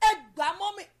náà ẹ gbà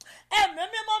mọ́ mi ẹ̀mí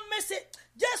mímọ́ mẹ́sẹ̀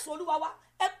Jésù Olúwa wa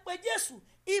ẹ pé Jésù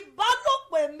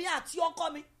ìbálòpọ̀ èmi àti ọkọ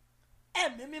mi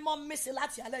ẹ̀mí mímọ́ mẹ́sẹ̀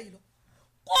láti alẹ́ yìí lọ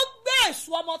kó gbé èso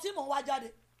ọmọ tí mò ń wá jáde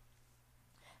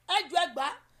ẹjọ́ ẹgbà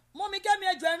mọ́ mi kẹ́mi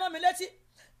ẹjọ́ ẹ rán mi létí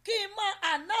kí n máa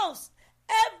announce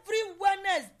every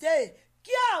Wednesday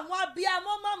kí àwọn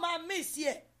abiyamọ máa miss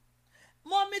ẹ̀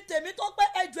mọ́ mi tèmi tó pé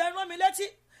ẹjọ́ ẹ rán mi létí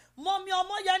mọ́mí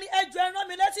ọmọ yẹn ní ẹjọ́ ẹ rán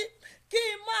mi létí kí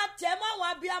n máa tẹ̀ mọ́ àwọn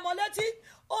abiyamọ létí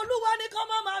Olúwa ní kọ́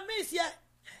máa miss ẹ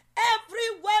every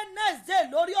Wednesday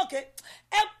lórí òkè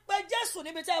ẹ pé Jésù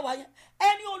níbi tẹ́ ẹ wà yẹn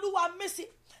ẹni Olúwa mísì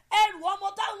ẹrù ọmọ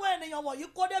táwọn ènìyàn wọ̀nyí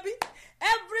kó débi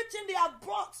everything they have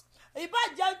brought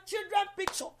ìbàjẹ́ children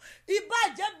picture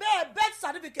ìbàjẹ́ bẹ́ẹ̀ birth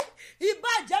certificate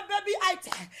ìbàjẹ́ baby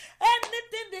item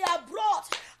anything they have brought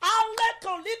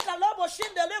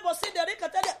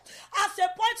as a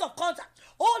point of contact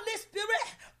Holy Spirit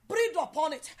breathe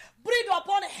upon it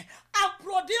and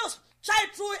produce child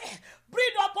through it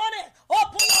breathe upon it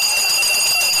open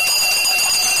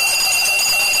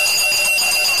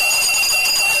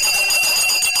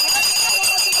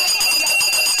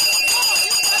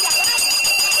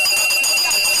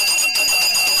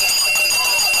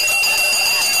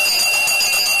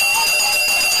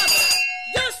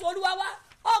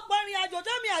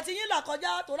àti yín là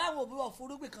kọjá tó láwọn òbí wọ̀ fún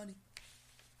irúgbìn kan ni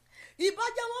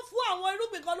ìbájẹ́ wọn fún àwọn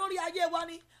irúgbìn kan lórí ayé wa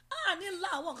ni àní ńlá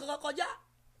àwọn nǹkan kan kọjá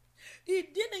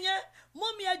ìdí nìyẹn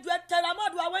mọ́mí ẹjọ́ ẹ tẹramọ́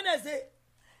àdúrà Wednesday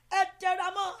ẹ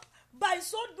tẹramọ́ báyìí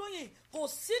sódùn yìí kò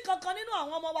sí kankan nínú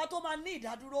àwọn ọmọ wa tó máa ní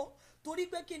ìdádúró torí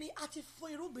pé kí ni a ti fún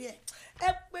irúgbìn ẹ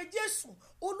pé Jésù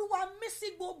Olúwa mí sí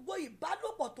gbogbo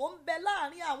ìbálòpọ̀ tó ń bẹ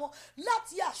láàrin àwọn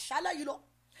láti àṣálẹ́ yìí lọ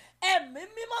ẹ̀mí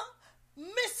mímọ́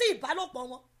mí sí ìbálòpọ̀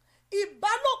wọn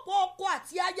ìbálòpọ̀ ọkọ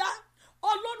àti aya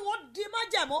Ọlọ́run ó di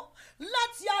májẹ̀mọ́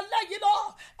láti alẹ́ yìí lọ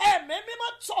ẹ̀mí mímọ́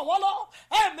tọ̀ wọ́n lọ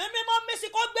ẹ̀mí mímọ́ mísí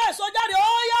kó gbé èso jáde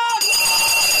ó yá.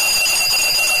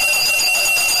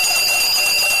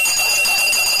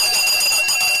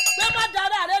 pé má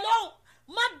dára rẹ lóhùn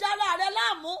má dára rẹ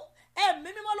láàmú ẹ̀mí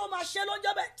mímọ́ ló máa ṣe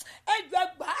lóúnjẹ bẹ́ẹ̀ ẹjọ́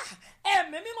ẹgbà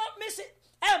ẹ̀mí mímọ́ mísí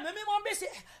ẹ̀mí mímọ́ mísí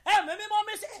ẹ̀mí mímọ́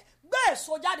mísí gbé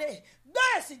èso jáde gbé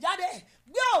èsì jáde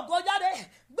gbé ògo jáde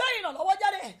gbé ìrànlọ́wọ́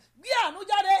jáde gbé àánú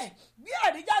jáde gbé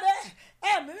ẹ̀rí jáde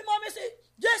ẹ̀mí mímọ́ mísí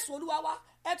Jésù Olúwa wa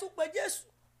ẹ tún pé Jésù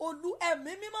olú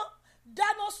ẹ̀mí mímọ́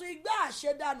dáná sun igbá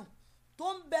àṣedànù tó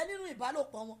ń bẹ nínú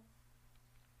ìbálòpọ̀ wọn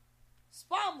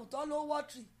spam tó ló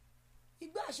wọ́tìrì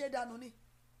igbá àṣedànù ni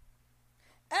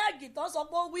ẹ́ẹ̀gì tó sọ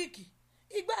pé ó wíìkì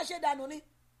igbá àṣedànù ni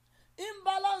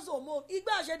imbalance hormone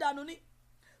igbá àṣedànù ni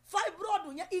fibroid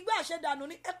yẹn igbá àṣedànù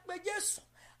ni ẹ pé Jésù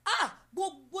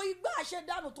gbogbo igbá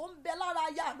àṣedànù tó ń bẹ lára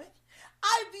aya mi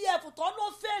IVF tó ló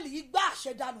fẹ́ẹ̀lì igbá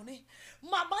àṣedànù ni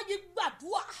màmá yìí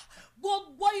gbàdúrà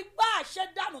gbogbo igbá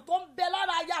àṣedànù tó ń bẹ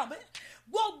lára aya mi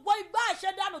gbogbo igbá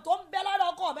àṣedànù tó ń bẹ lára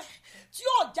ọkọ mi tí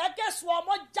yóò jẹ́ kẹ́sùn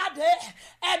ọmọ jáde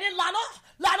ẹni lànà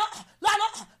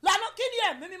kí ni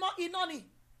ẹ̀mí mímọ́ iná ni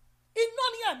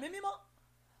ẹ̀mí mímọ́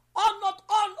ọ̀nà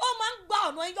ó máa ń gba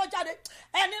ọ̀nà iyọ̀ jáde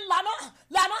ẹni lànà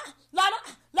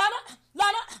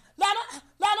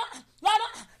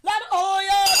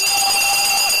òye.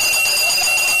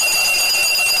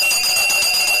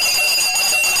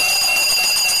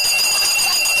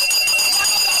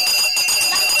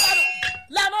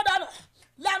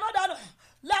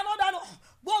 lànà dànù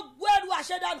gbogbo ẹrù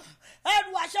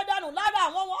àṣẹdànù lára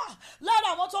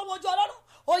àwọn tó ń wojú Ọlọ́run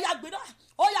ó yá gbiná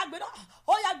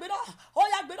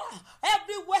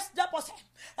every waste deposit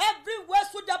every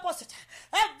wasteful deposit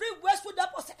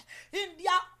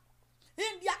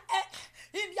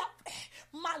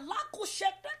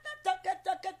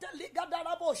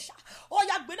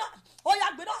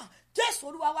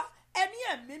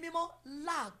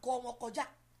àgọ́ wọn kọjá.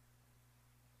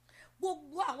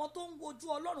 Gbogbo àwọn tó ń wojú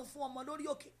Ọlọ́run fún ọmọ lórí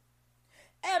òkè,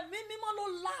 ẹ̀mí mímọ́ ló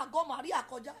la àgọ́ Màríà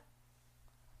kọjá,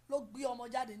 ló gbé ọmọ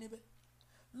jáde níbẹ̀,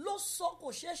 ló sọ kò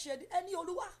ṣeé ṣe ẹni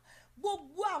Olúwa.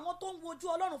 Gbogbo àwọn tó ń wojú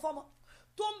Ọlọ́run fọmọ,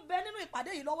 tó ń bẹ nínú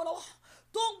ìpàdé yìí lọ́wọ́lọ́wọ́,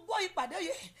 tó ń gbọ́ ìpàdé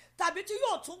yìí tàbí tí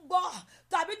yóò tún gbọ́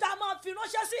tàbí tá a máa fi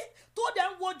ránṣẹ́ sí, tó dẹ̀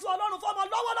ń wojú Ọlọ́run fọmọ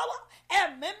lọ́wọ́lọ́wọ́,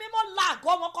 ẹ̀mí mímọ́ la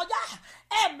àgọ́ wọn kọjá,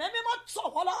 ẹ̀mí mímọ́ tọ̀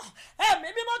wọ́n lọ, ẹ̀mí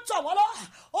mímọ́ tọ̀ wọ́n lọ,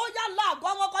 ó yá la àgọ́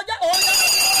wọn kọjá, ó yá.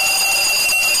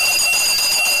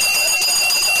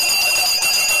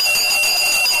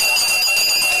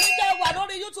 Ẹ̀yin tẹ́ wà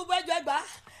lórí YouTube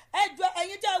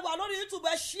ẹ̀yin tẹ́ wà lórí YouTube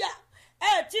ẹ ṣíà,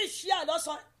 ẹ tí ì ṣíà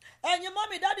lọ́sàn-án. Ẹ̀yin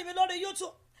mọ́mì dáàdì mi lórí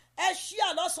YouTube ẹ ṣíà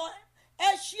lọ́sàn-án, ẹ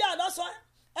ṣíà lọ́sàn-án,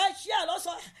 ẹ ṣíà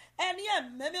lọ́sàn-án. Ẹni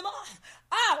ẹ̀mí mímọ́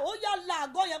ó yá la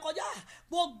àgọ́ yẹn kọjá.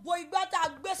 Gbogbo ìgbà tá a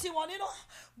gbé sí wọn nínú,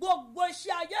 gbogbo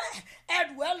iṣẹ́ ayé,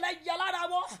 ẹrù ẹlẹ́yẹ lára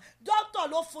wọn, dókítà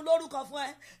ló fún lórúkọ fún ẹ,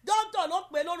 dókítà ló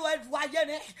pè lóru ẹrù ayé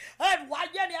ni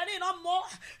ẹni iná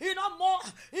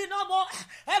mọ́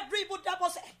every evil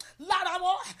deposit lára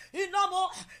wọn, iná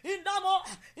mọ́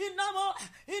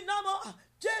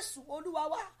Jésù Olúwa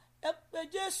wa. Ẹ pé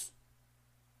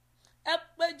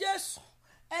Jésù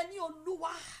ẹni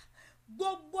Olúwa.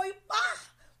 Gbogbo ipá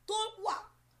tó wà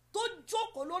tó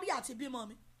jókòó lórí àti bímọ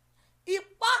mi,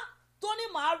 ipá tó ní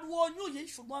màá ru oyún yìí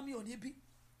ṣùgbọ́n mi ò ní bí,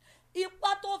 ipá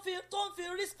tó ń fi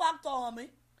risk factor hàn mí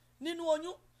nínú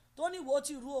oyún, tó ní ìwọ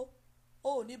ti ru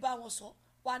ò ní bá wọn sọ,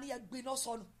 wà ní ẹgbìnà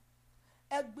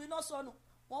sọnù.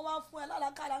 Wọ́n wá fún ẹ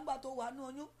lálàkàrà ńgbà tó wà nínú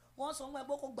oyún, wọ́n sọ wọn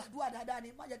pé kó gbàdúrà dáadáa ni,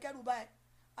 má jẹ́ kẹ́rù bá ẹ,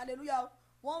 hallelujah.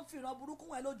 Wọ́n ń fi ìran burúkú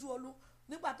ẹ lójú olú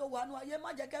nígbà tó wà nínú ayé, má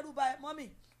jẹ́ kẹ́rù bá ẹ mọ́mì.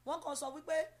 Wọ́n kàn sọ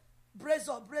wípé brace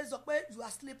up pé you are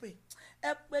sleeping.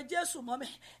 Ẹ pé Jésù mọ́mì,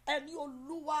 ẹni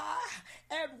Olúwa,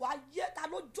 ẹrù ayé, ta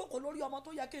ló jókòó lórí ọmọ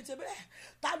tó yẹ kí n ṣe bẹ́ẹ̀,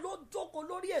 ta ló jókòó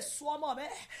lórí èso ọmọ mi,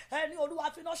 ẹni Olúwa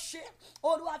finá ṣe,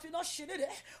 Olúwa finá ṣe nídìí,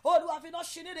 Olúwa finá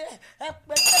ṣe nídìí. Ẹ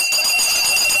pé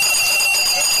Jésù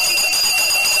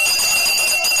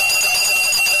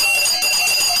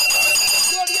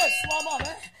lórí èso ọmọ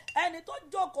mi, ẹni tó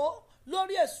jókòó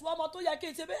lórí èso ọmọ tó yẹ kí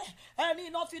n ṣe bẹ́ẹ̀, ẹni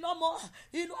iná finá mọ́,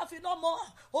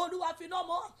 Olúwa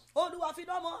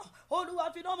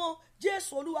finá mọ́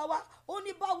Jésù Olúwa wa. Ó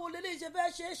ní báwo lélẹ́yìí ṣe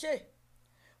fẹ́ ṣe é ṣe,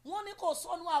 wọ́n ní kò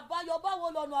sọnù àbáyọ,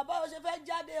 báwo lọ́nà àbáyọ ṣe fẹ́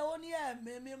jáde, ó ní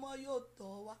ẹ̀mí mímọ́ yóò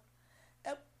tọ́ wa.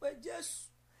 Ẹ pé Jésù,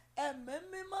 ẹ̀mí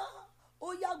mímọ́ ó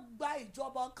yá gba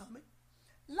ìjọba ọkàn mi.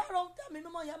 Lára ohun tẹ́mi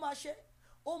mímọ́ yẹn máa ṣe,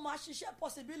 ó máa ṣiṣẹ́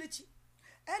possibility.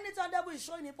 Anytime devil is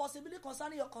showing a possibility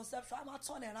concerning your conception, I'm going to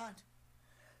turn around.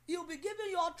 He will be giving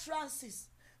you utterances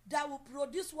that will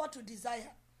produce what you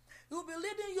desire. He will be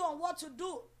leading you on what to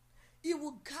do. He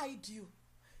will guide you.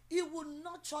 He will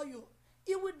nurture you.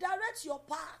 He will direct your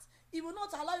path. He will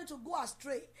not allow you to go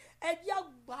astray. Ẹ̀yà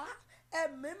gbà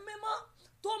ẹ̀mí mímọ́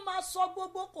tó máa sọ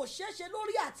gbogbo kò ṣeéṣe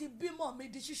lórí àti bímọ mi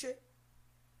di ṣíṣe.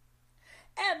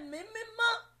 Ẹ̀mí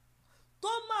mímọ́ tó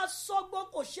máa sọ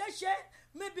gbogbo kò ṣeéṣe.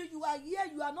 Maybe you are here,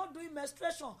 you are not doing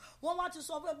menstruation. Wọ́n wá ti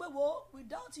sọ fún ẹgbẹ́ wo,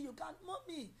 without you can't.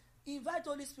 Mommy, invite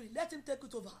Holy Spirit, let him take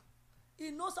it over.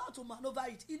 He knows how to maneuver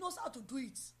it. He knows how to do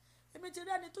it. Èmi ti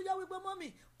rí ẹni tó yẹ wípé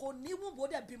mọ́mì kò ní wúwo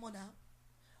dẹ̀ bímọ náà.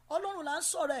 Ọlọ́run là ń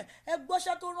sọ̀rọ̀ ẹ̀, ẹ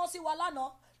gbọ́ṣẹ́ tó rán sí wa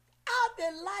lánàá. Have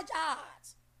a large heart.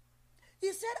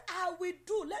 He said, I will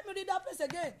do. Let me read that place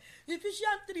again.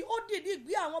 Ephesians 3. Ó dìdí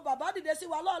gbé àwọn bàbá dìde sí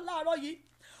wa láàárọ̀ yìí.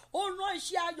 Ó rán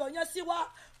iṣẹ́ ayọ̀ yẹn sí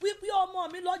wa wípé ọmọ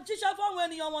mi lọ jíṣẹ́ fáwọn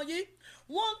ènìyàn wọ̀nyí.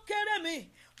 Wọ́n kéré mi,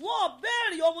 wọ́n ò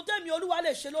béèrè ohun tẹ́mi Olúwa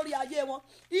lè ṣe lórí ayé wọn.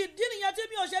 Ìdí nìyẹn tí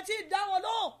mi ò ṣe tí ì dá wọn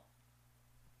lóhùn.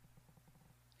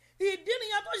 Ìdí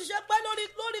nìyẹn tó ṣiṣẹ́ pẹ́ lórí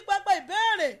pẹpẹ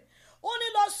ìbéèrè. Ó ní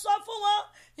lọ sọ fún wọn,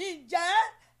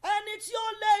 ǹjẹ́ ẹni tí ó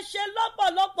lè ṣe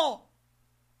lọ́pọ̀lọpọ̀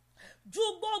ju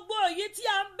gbogbo èyí tí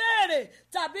a ń béèrè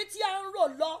tàbí tí a ń rò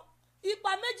lọ.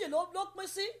 Ipa méjì ló pín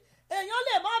sí. Èèyàn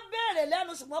lè má béèrè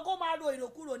lẹ́nu ṣùgbọ́n kó máa ro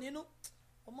ìròkúrò nínú.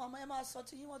 Ọmọ ẹ máa sọ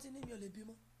tí yín wọ́n ti ní mi ò lè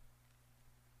bímọ.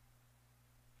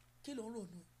 Kí ló ń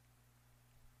rònú?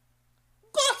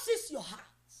 God sees your heart.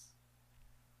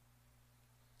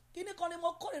 Kíní kan ni mo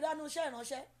kórìíra nínú iṣẹ́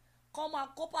ìránṣẹ́ kan máa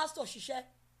kó pásítọ̀ ṣiṣẹ́.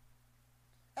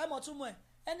 Ẹ mọ̀ túmọ̀ ẹ̀,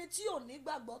 ẹni tí ò ní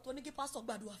gbàgbọ́ tó ní kí pásítọ̀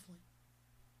gbàdúrà fún ẹ.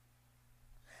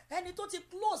 Ẹni tó ti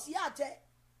close yá àtẹ.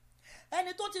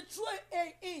 Ẹni tó ti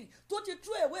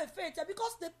throw away faith,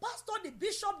 because the pastor, the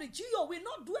bishop, the GO will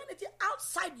not do anything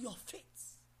outside your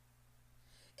faith.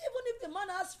 Even if the man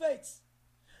has faith,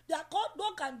 that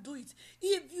God can do it.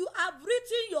 If you have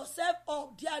written yourself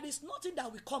up, there is nothing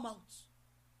that will come out.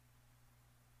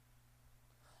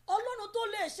 Ọlọ́run tó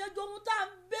lè ṣe ju ohun tá à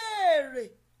ń béèrè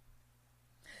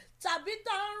tàbí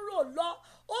tá à ń rò lọ,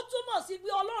 ó túmọ̀ sí pé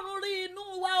Ọlọ́run rí inú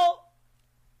wa o.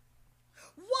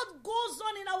 what goes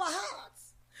on in our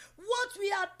hearts, what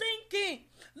we are thinking,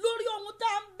 lórí ohun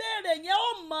tá ń béèrè yẹn ó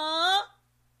mọ̀.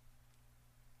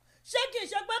 Ṣé kìí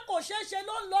ṣe pé kò ṣeé ṣe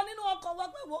ló ń lọ nínú ọkàn wa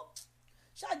pé wo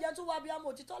ṣáàjẹ́ tún wá bí amọ̀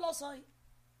òtítọ́ lọ́sàn-án yìí.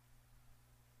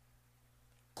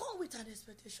 Come with an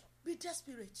expectation. Be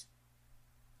desperate.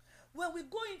 When we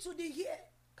go into the year,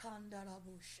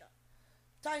 Kandarabosha.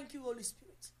 Thank you, Holy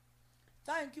Spirit.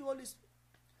 Thank you, Holy Spirit.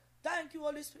 Thank you,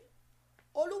 Holy Spirit.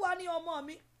 Olúwa ní ọmọ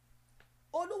mi.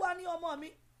 Olúwa ní ọmọ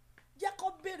mi. Jẹ́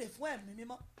kó béèrè fún ẹ̀mí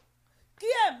mímọ́. Kí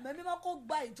ẹ̀mí mímọ́ kó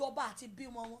gba ìjọba àti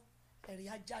bímọ wọn. Ẹ̀rí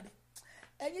á jáde.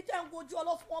 Ẹ̀yin tẹ́ ń wojú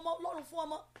Ọlọ́run fún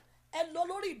ọmọ. Ẹ lọ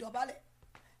lórí ìdọ̀bálẹ̀.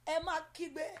 Ẹ máa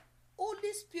kígbe.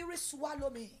 Holy Spirit swallow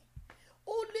me.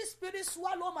 Holy Spirit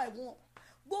swallow my womb.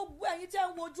 Gbogbo ẹ̀yin tẹ́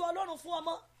ń wojú Ọlọ́run fún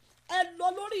ọmọ. Ẹ lọ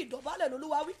lórí ìdọ̀bálẹ̀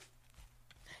lÓlúwa wí.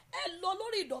 Ẹ lọ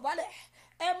lórí ìdọ̀bálẹ̀.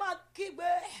 Ẹ máa kígbe.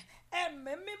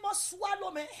 Ẹ̀mí mímọ́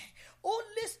swallow me.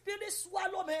 Holy Spirit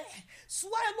swallow me.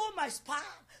 Swallow my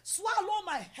sperm. Swallow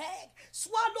my head.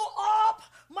 Swallow up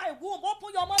my womb.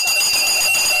 Open your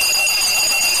mouth.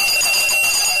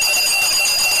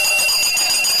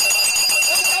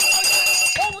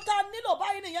 Ohun tá a nílò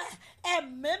báyìí nìyẹn.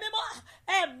 Ẹ̀mí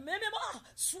mímọ́.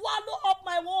 Swallow up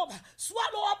my womb.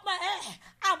 Swallow up my hair.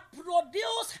 And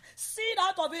produce seed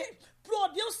out of it.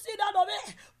 Produce seed out of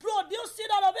it. Produce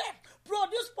seed out of it.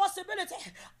 Produce possibility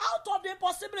out of the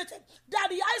impossibility that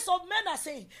the eyes of men are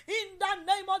seeing. In the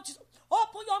name of Jesus.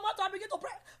 Open your mouth and begin to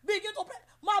pray. Begin to pray.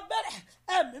 My belly.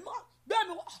 Ẹ̀mí mímọ́. Gbé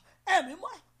mi wọ̀. Ẹ̀mí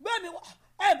mímọ́. Gbé mi wọ̀.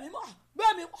 Ẹ̀mí mímọ́. Gbé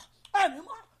mi wọ̀. Ẹ̀mí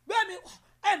mímọ́. Gbé mi wọ̀.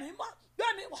 Ẹ̀mí mímọ́. Gbé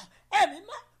mi wọ̀. Ẹ̀mí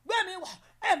mímọ́. Gbé mi wọ̀.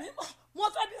 Ẹ̀mí mímọ́. Mo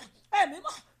fẹ́ bí. Ẹ̀mí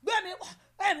mímọ́. Gbé mi wọ̀.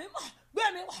 Ẹ̀mí mímọ́. Gbé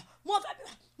mi wọ̀. Mo fẹ́ bí.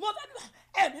 Mo fẹ́ bí.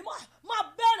 Ẹ̀mí mímọ́. Máa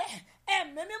bẹ̀rẹ̀.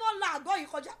 Ẹ̀mí mímọ́ làgọ́ yìí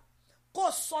kọjá. Kó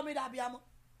sọ mi dàbí amọ̀.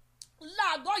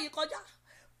 Làgọ́ yìí kọjá.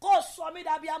 Kó sọ mi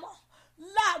dàbí amọ̀.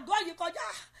 Làgọ́ yìí kọjá.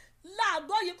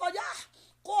 Làgọ́ yìí kọjá.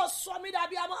 Kó sọ mi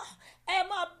dàbí amọ̀. Ẹ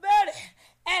máa bẹ̀rẹ̀.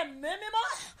 Ẹ̀mí mímọ́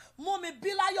mú mi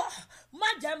bí láyọ̀. Má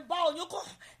jẹ́ ń bá oyún kọ́.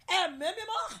 Ẹ̀mí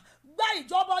mímọ́ gba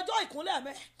ìjọba ọjọ́ ìkúnlẹ̀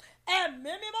mi.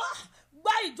 Ẹ̀mí mímọ́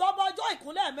gba ìjọba ọjọ́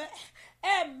ìkúnlẹ̀ mi.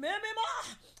 Ẹ̀mí mímọ́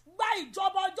gba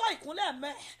ìjọba ọjọ́ ìkúnlẹ̀ mi.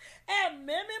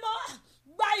 Ẹ̀mí mímọ́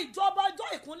gba ìjọba ọjọ́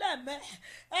ìkúnlẹ̀ mi.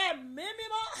 Ẹ̀mí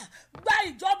mímọ́ gba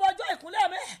ìjọba ọjọ́ ìkúnlẹ̀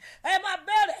mi. Ẹ máa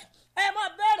bẹ̀rẹ̀. Ẹ máa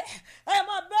bẹ̀rẹ̀. Ẹ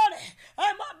máa bẹ̀rẹ̀. Ẹ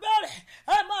máa bẹ̀rẹ̀.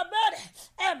 Ẹ máa bẹ̀rẹ̀.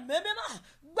 Ẹ̀mí mímọ́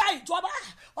gba ìjọba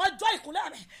ọjọ́ ìkúnlẹ̀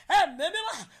mi. Ẹ̀mí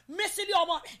mímọ́ mí sí ilé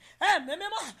ọmọ mi. Ẹ̀mí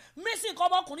mímọ́ mí sí nǹkan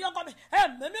ọmọkùnrin ọkọ mi.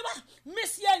 Ẹ̀mí mímọ́ mí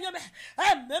sí ẹyin mi.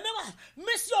 Ẹ̀mí mímọ́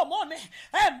mí sí ọmọ mi.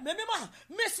 Ẹ̀mí mímọ́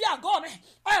mí sí àgọ́ mi.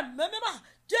 Ẹ̀mí mímọ́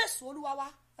Jésù Olúwa wa.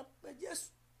 Ẹ pé Jésù.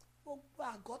 Gbogbo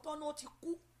àgọ́ tán ló ti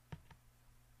kú.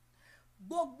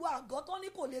 Gbogbo àgọ́ tán ní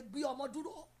kò lè gbé ọmọ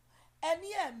dúró. Ẹni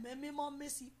ẹ̀mí mímọ́ mí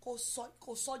sí kò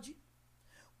sọjí.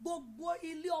 Gbogbo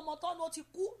ilé ọmọ tán ló ti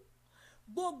kú.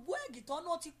 Gbogbo ẹ̀gì tán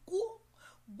ló ti kú.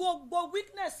 Gbogbo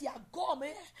weakness àgọ́ mi.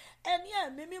 Ẹni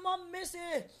ẹ̀mí mímọ́ mí sí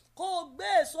kó gbé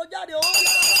èso jáde ó.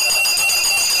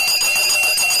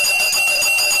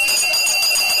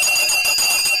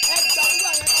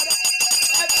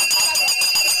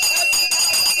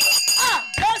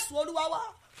 Jésù Olúwa wa.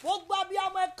 Gbogbo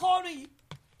abiyamọ ẹ kọrin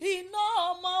iná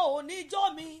ọmọ oníjọ́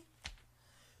mi.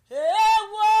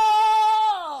 Èèwọ̀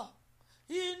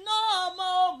iná ọmọ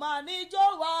ò mà níjọ́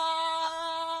wa.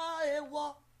 Èèwọ̀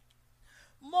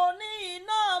mo ní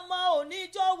iná ọmọ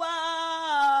oníjọ́ wa.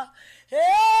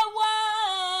 Èèwọ̀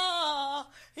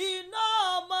iná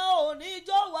ọmọ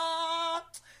oníjọ́ wa.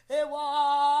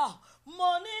 Èèwọ̀ mo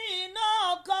ní iná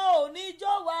ọkọ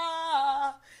oníjọ́ wa.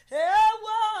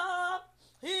 Èèwọ̀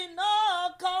iná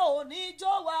ọkọ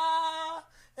oníjọ́ wa.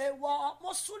 Èèwọ̀ mo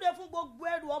súre fún gbogbo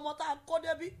ẹrù ọmọ tá a kó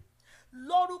débi.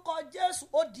 Lórúkọ Jésù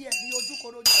ó di ẹ̀rí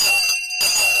ojúkorojú.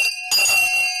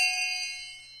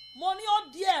 Mo ní ó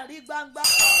di ẹ̀rí gbangba.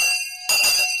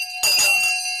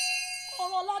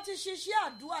 Ọ̀rọ̀ láti ṣiṣẹ́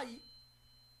àdúrà yìí.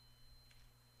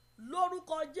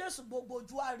 Lórúkọ Jésù gbogbo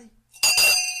ojú á rí.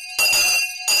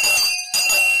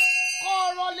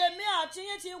 Ọ̀rọ̀ lèmi àti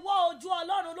yín ti wọ́ ojú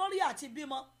Ọlọ́run lórí àti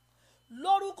bímọ.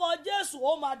 Lórúkọ Jésù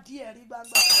ó máa di ẹ̀rí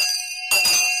gbangba.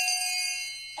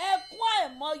 Ẹkún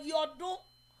àìmọye ọdún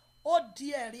ó di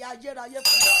ẹ̀rí ayérayé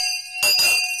fún mi.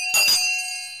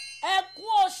 Ẹkún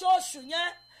oṣooṣù yẹn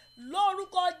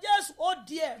lórúkọ Jésù ó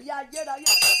di ẹ̀rí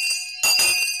ayérayé.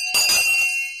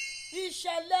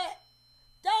 Ìṣẹ̀lẹ̀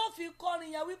tẹ́ ó fi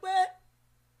kọrin yẹn wípé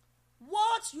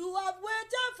what you have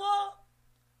waited for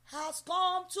has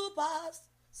come to pass.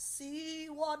 See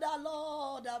what the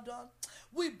Lord have done.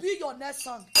 Will be your next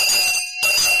song.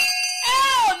 Ẹ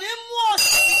ò ní mú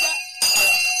òṣì jẹ.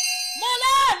 Mo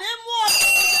lẹ́ ẹ̀ ní mú òṣì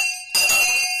jẹ.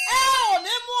 Ẹ ò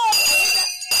ní mú òṣì jẹ.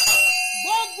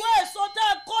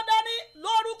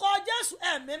 Jésù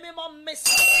ẹ̀mí mímọ́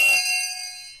mẹ́sì.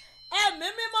 Ẹ̀mí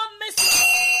mímọ́ mẹ́sì.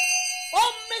 Ó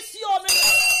mẹ́sì omi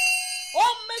yẹn. Ó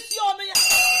mẹ́sì omi yẹn.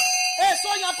 Èso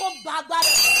yẹn kó gbàgbà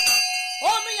rẹ̀.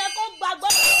 Omi yẹn kó gbàgbà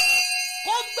rẹ̀.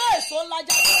 Kó gbé èso ńlá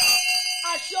jáde.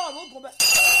 Àṣẹ ọ̀run gùn bẹ́ẹ̀.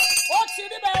 Ó ti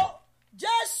rí bẹ́ẹ̀ o.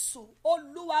 Jésù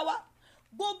Olúwa wa.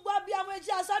 Gbogbo abiyamọ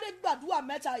ẹjẹ́ asáré gbàdúrà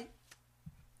mẹ́ta yìí.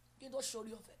 Kí n tó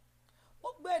ṣorí ọ̀fẹ́. Ó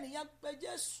gbé ènìyàn pé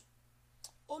Jésù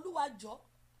Olúwa jọ̀ọ́.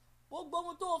 Gbogbo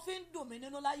ohun tó fi ń dùn mí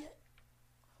nínú láyé.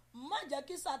 Má jẹ́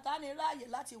kí Sátánì ráàyè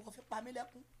láti wọ̀ fi pa mí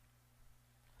lẹ́kún.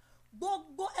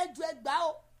 Gbogbo ẹjọ́ ẹgbàá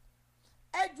o.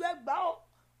 Ẹjọ́ ẹgbàá o.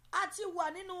 A ti wà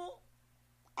nínú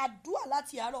àdúrà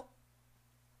láti àárọ̀.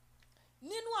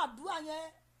 Nínú àdúrà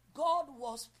yẹn, God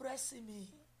was pressing me.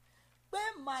 Pé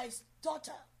my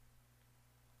daughter,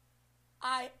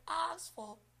 I asked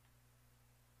for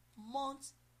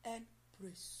month and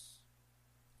praise.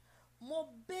 Mo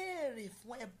béèrè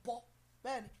fún ẹbọ.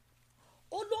 Bẹ́ẹ̀ni.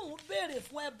 Ó lóun béèrè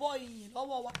fún ẹbọ ìyìn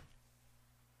lọ́wọ́ wa.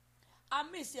 A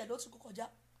miss ẹ̀ ló tún kọjá.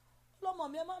 Ọlọ́mọ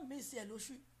mi ẹ má miss ẹ̀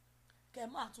lóṣù. Kẹ́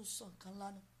máa tún sọ nǹkan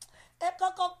lánàá. Ẹ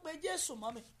kọ́kọ́ pe Jésù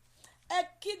mọ́ mi.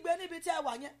 Ẹ kígbe níbi tí ẹ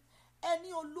wà yẹn. Ẹ ní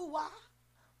Olúwa,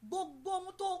 gbogbo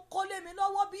ohun tó kólé mi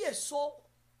lọ́wọ́ bí èso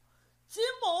tí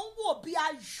mò ń wò bí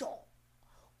ayọ̀.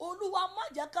 Olúwa má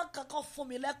jẹ́ kankan fún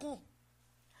mi lẹ́kún.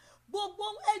 Gbogbo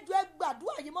ẹjọ́ ẹ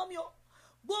gbàdúrà yìí mọ́ mi o.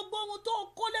 Gbogbo ohun tó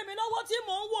kólé mi lọ́wọ́ tí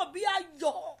mò ń wò bí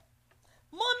ayọ̀.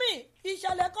 Mọ́mì,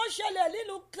 ìṣẹ̀lẹ̀ kan ṣẹlẹ̀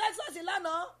nínú Texas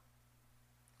lánàá.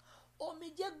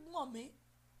 Omijé gbọ̀n mi.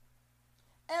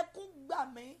 Ẹkún gbà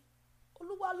mí.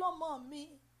 Olúwa lọ́mọ mi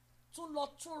tún lọ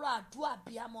túnra àdúrà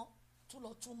abiyamọ tún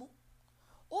lọ tún mú.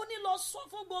 Ó ní lọ sọ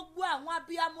fún gbogbo àwọn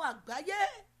abiyamọ àgbáyé.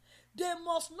 They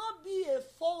must not be a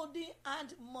folding hand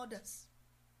mothers.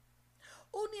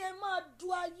 Ó ní ẹ máa du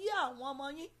ayé àwọn ọmọ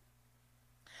yín.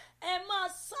 Ẹ máa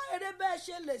sá eré bẹ́ẹ̀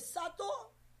ṣe lè sá tó.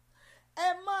 Ẹ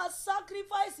máa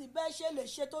sacrifice bẹ́ẹ̀ ṣe lè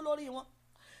ṣe tó lórí wọn.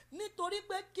 Nítorí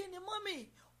pé kí ni mọ́mì,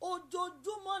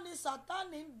 ojoojúmọ́ ni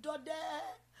Sátánì ń dọdẹ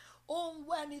ohun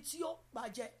ẹni tí ó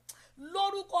bàjẹ́.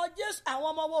 Lórúkọ Jésù àwọn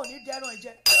ọmọ wọn ò ní dẹran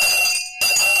jẹ.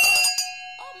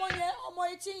 Ọmọ yẹn ọmọ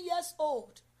 18 years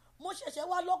old. Mo ṣẹ̀ṣẹ̀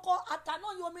wá lọ́kọ́ àtàná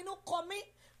yominú kọ mí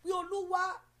pé Olúwa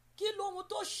kí lóhun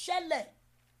tó ṣẹlẹ̀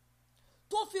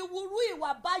tó fi wúrú ìwà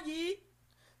báyìí.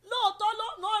 Lóòótọ́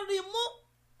náà rí mú.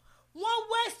 Wọ́n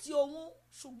wẹ̀sì òun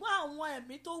ṣùgbọ́n àwọn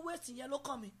ẹ̀mí tó wẹ̀sì yẹn ló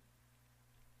kàn mí.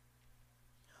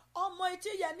 Ọmọ etí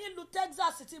yẹn nílùú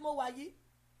Texas tí mo wà yìí.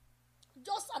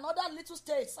 Just another little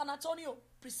state, San Antonio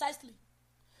precisely.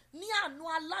 Ní àánú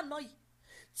alánà yìí.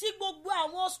 Tí gbogbo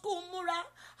àwọn school múra,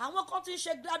 àwọn kan ti ń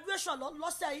ṣe graduation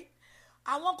lọ́sẹ̀ yìí.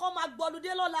 Àwọn kan máa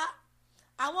gbọ́ludé lọ́la.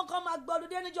 Àwọn kan máa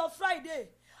gbọ́ludé níjọ́ Friday.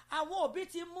 Àwọn òbí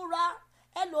ti múra.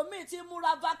 Ẹlòmíì ti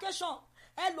múra vacation.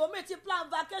 Ẹlòmíì ti plan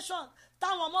vacation.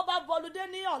 Táwọn ọmọ bá gbọ́ludé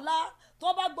ní ọ̀la.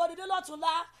 Tó bá gbọ́ludé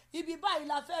lọ́tùnla. Ibi báyìí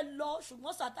la fẹ́ lọ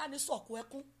ṣùgbọ́n Sátánì sọ̀kò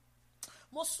ẹkún.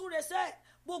 Mo súre sẹ́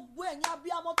gbogbo ẹ̀yin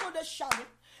abiyamọ tó lè ṣàmì.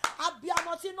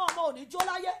 Abiyamọ tí náà ọmọ ò ní jó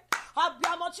láyé.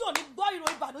 Abiyamọ tí ò ní gbọ́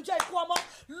ìròyìn ìbànújẹ́ ikú ọmọ.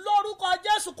 Lórúkọ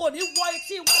Jésù kò ní wọ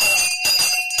etí wọn.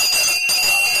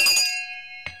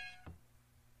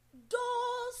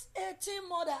 Those 18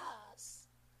 mothers.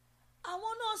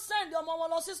 Àwọn náà send ọmọ wọn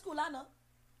lọ sí school lánàá.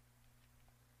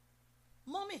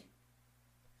 Mọ́mì,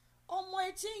 ọmọ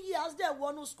 18 years dẹ̀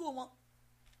wọnú school wọn.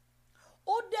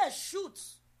 Ó dẹ̀ shoot.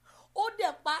 Ó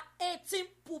dẹ̀ pa 18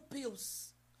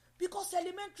 pupils. Because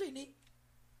elementary ni.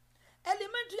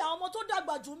 Elementary àwọn ọmọ tó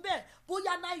dàgbà jù ń bẹ̀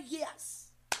bóyá 9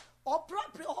 years. Or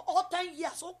 10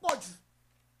 years ó pọ̀ jù.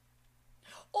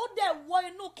 Ó dẹ̀ wọ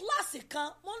inú kíláàsì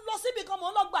kan. Mo ń lọ síbi kan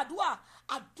mo ń lọ gbàdúrà.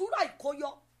 Àdúrà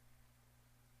ìkóyọ.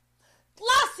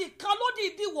 Kíláàsì kan ló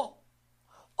dìídì wọ̀.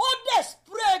 Ó dẹ̀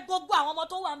spray gbogbo àwọn ọmọ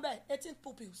tó wà ń bẹ̀ 18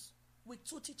 pupils with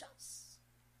 2 teachers.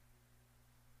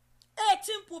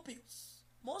 18 pupils.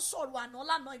 Mo sọ̀rọ̀ àná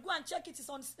lánàá. Go and check it.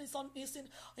 It's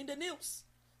in the news.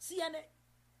 CNN.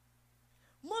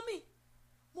 Mọ́mì,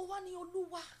 mo wá ní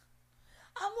Olúwa.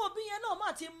 Àwọn òbí yẹn náà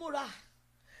máa ti múra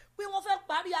pé wọ́n fẹ́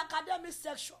parí academic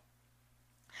section.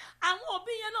 Àwọn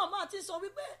òbí yẹn náà máa ti sọ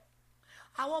wípé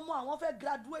àwọn ọmọ àwọn fẹ́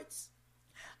graduate.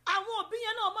 Àwọn òbí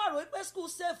yẹn náà máa rò wípé school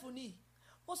safe ni.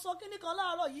 Mo sọ kíní kan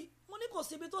láàárọ̀ yìí. Mo ní kò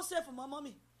sí ibi tó safe mọ́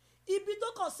mọ́mì. Ibi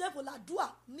tó kàn safe làdúà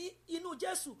ní inú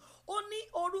Jésù. Ó ní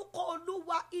orúkọ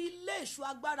Olúwa ilé èṣù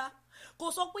agbára.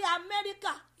 Kò sọ pé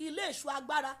Amẹ́ríkà ilé èṣù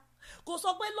agbára. Kò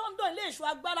sọ pé London ilé èṣù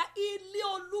agbára. Ilé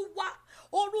Olúwa,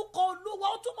 orúkọ Olúwa.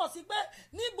 Ó túmọ̀ sí pé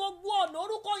ní gbogbo ọ̀nà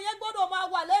orúkọ yẹn gbọ́dọ̀ máa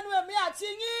wà lẹ́nu ẹ̀mí àti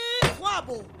yín fún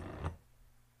ààbò.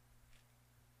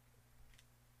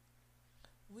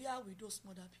 Where will those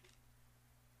mother be?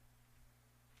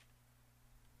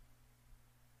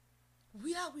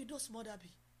 Where will those mother be?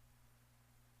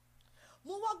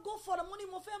 go for the money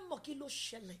mo fẹ́ mọ̀ kí ló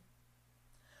ṣẹlẹ̀.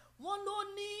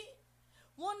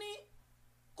 wọ́n ní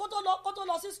kó tó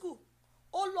lọ sí school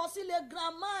ó lọ sílé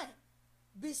grandma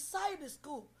beside the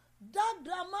school. That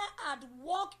grandma had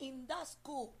worked in that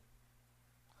school.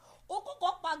 Ó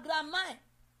kọ́kọ́ pa grandma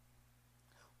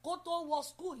kó tó wọ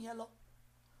school yẹn lọ.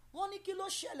 Wọ́n ní kí ló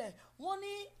ṣẹlẹ̀? Wọ́n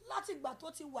ní láti ìgbà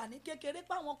tó ti wà ní kékeré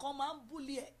pé àwọn kan máa ń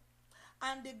bully ẹ̀,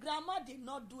 and the grandma did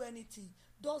not do anything.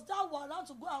 Does that warrant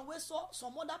to go and waste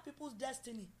some other people's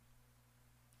destiny?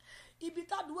 Ibi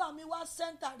tádùá mi wá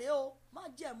center rẹ̀ o, má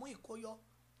jẹ̀mú ìkóyọ.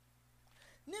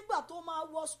 Nígbà tó máa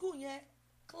wọ school yẹn,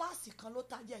 kíláàsì kan ló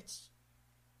target.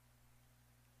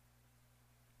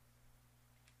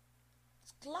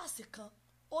 Kíláàsì kan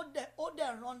ó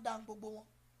dẹ̀ run down gbogbo wọn.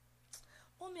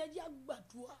 Wọ́n mi ẹ jẹ́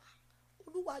àgbàdua,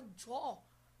 Olúwa jọ̀ọ́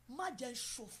má jẹ́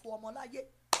ṣòfò ọmọ láyé.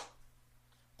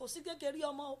 Kò sí kékeré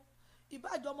ọmọ o,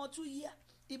 ìbájọ́ ọmọ 2 years,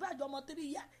 ìbájọ́ ọmọ 3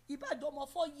 years, ìbájọ́ ọmọ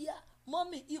 4 years,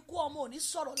 mọ́mì ikú ọmọ ò ní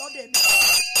sọ̀rọ̀ lọ́dẹ̀ mi.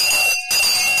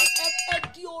 Ẹ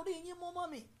di orí yín mú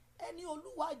mọ́mì, ẹni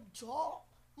Olúwa jọ̀ọ́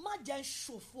má jẹ́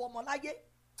ṣòfò ọmọ láyé.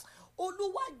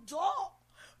 Olúwa jọ̀ọ́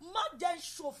má jẹ́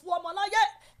ṣòfò ọmọ láyé.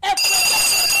 Ẹ pè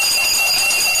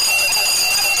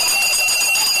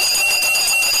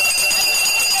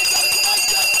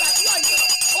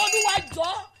Olúwa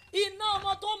jọ̀ọ́ iná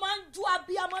ọmọ tó máa ń ju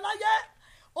abiyamọ láyé.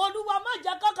 Olúwa má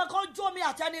jẹ́ kankan jó mi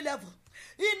at any level.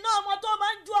 Iná ọmọ tó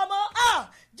máa ń ju ọmọ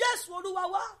Jésù Olúwa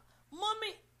wá. Mọ́mì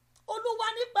Olúwa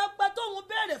ní pẹpẹ tóun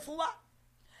béèrè fún wa,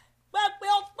 pẹpẹ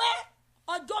ọpẹ́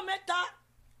ọjọ́ 3.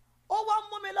 Ó wá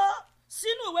mú mi lọ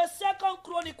sínú ìwé 2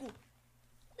 Chronicle.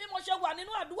 Bí mo ṣe wà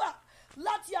nínú àdúrà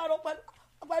láti àárọ̀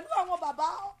pẹ̀lú àwọn bàbá,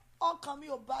 ọkàn mi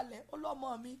ò balẹ̀. Ọlọ́mọ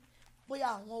mi bóyá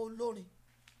àwọn olórin.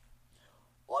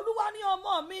 Olúwa ní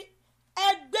ọmọ mi ẹ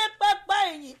gbé pẹpẹ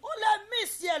ìyìn, ó lè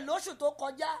mísì ẹ lóṣù tó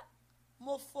kọjá,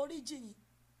 mo foríjì yín.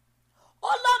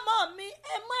 Ọlọ́mọ mi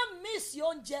ẹ má mísì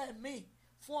oúnjẹ mi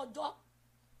fún ọjọ́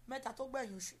 3 tó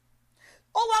gbẹ̀yìn oṣù.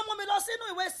 Ó wá mú mi lọ sínú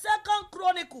ìwé 2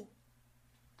 Chronicle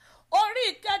orí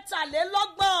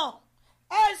 23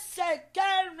 ẹsẹ̀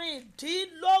 16.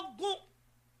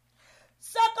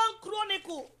 2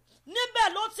 Chronicle níbẹ̀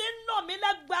ló ti ń nà mí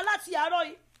lẹ́gbàá láti àárọ̀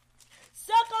yìí.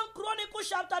 2 Chronicle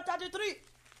chapter 33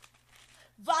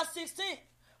 verse 16.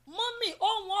 Mọ́mì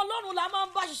ohùn Ọlọ́run la máa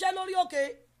ń bá ṣiṣẹ́ lórí òkè.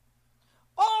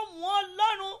 Ohùn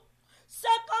Ọlọ́run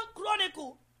 2 Chronicle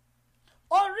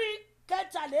orí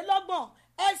 23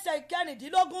 ẹsẹ̀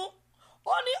 16.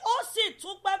 Ó ní ó sì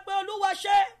tún pẹpẹ Olúwa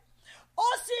ṣe, ó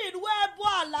sì rú ẹbọ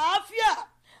àlàáfíà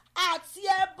àti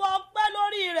ẹbọ ọpẹ́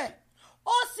lórí rẹ̀.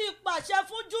 Ó sì pàṣẹ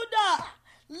fún Júdà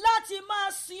láti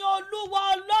máa sin Olúwa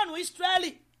Ọlọ́run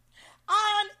Ísírẹ́lì.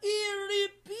 And he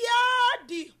repaired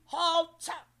the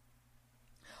altar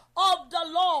of the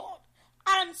Lord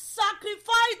and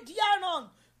sacrificed thereon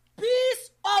peace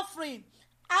offering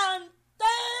and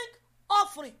thank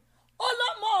offering.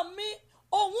 Ọlọ́mọ mi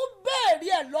òun béèrè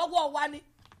ẹ̀ lọ́wọ́ wa ni.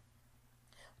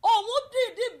 Òun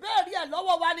dìídì béèrè ẹ̀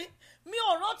lọ́wọ́ wa ni. Mi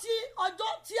ò rántí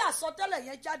ọjọ́ tí àsọtẹ́lẹ̀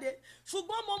yẹn jáde,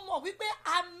 ṣùgbọ́n mo mọ̀ wípé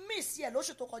a miss ẹ̀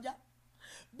lóṣù tó kọjá.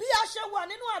 Bí a ṣe wà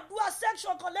nínú àdúrà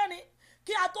section kan lẹ́ni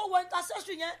kí a tó wọ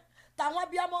intercession yẹn, tàwọn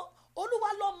abiyamọ, Olúwa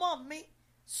lọ́mọ mi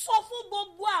sọ fún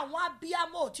gbogbo àwọn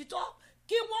abiyamọ òtítọ́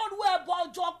kí wọ́n rú ẹbọ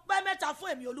ọjọ́ pẹ́ 3 fún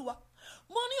èmi Olúwa.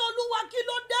 Mo ní Olúwa kí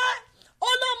ló dé?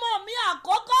 Ọlọ́mọ mi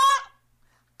àkọ́kọ́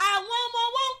àwọn ọmọ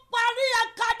wọn ń parí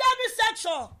academic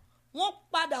section, wọ́n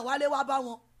padà wálé wá bá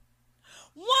wọn.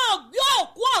 Wọ́n ò gbé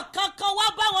òkú ọ̀kankan wá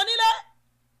bá wọn nílé.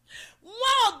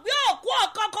 Wọ́n ò gbé òkú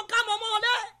ọ̀kankan ká mọ́ wọn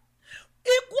lé.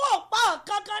 Ikú ọ̀pá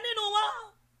ọ̀kankan nínú wọn.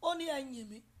 Ó ní ẹ̀yìn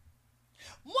mi.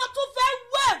 Mo tún fẹ́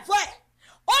wẹ̀wẹ̀.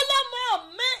 Ọlọ́mọ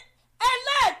mi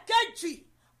ẹlẹ́ẹ̀kejì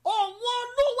òun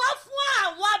Olúwa fún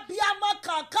àwọn abiyamọ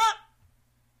kankan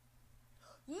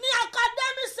ní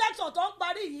academic section tó ń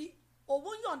parí yìí,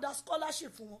 òun yọ̀ǹda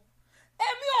scholarship fún wọn.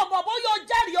 Èmi ò mọ̀ bóyá ó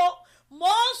jẹ́rìí o, mò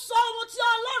ń sọ ohun tí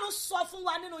Ọlọ́run sọ fún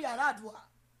wa nínú yàrá àdúrà.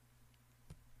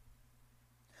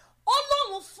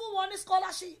 Ọlọ́run fún wọn ní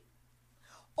scholarship,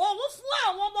 òun fún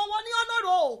àwọn ọmọ wọn ní honour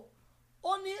o.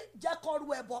 Ó ní jẹ́ kó rú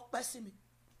ẹbọ pẹ́ sí mi.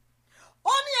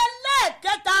 Ó ní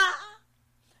ẹlẹ́ẹ̀kẹta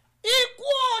ikú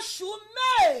oṣù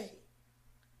May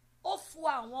ó fún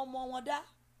àwọn ọmọ wọn dá,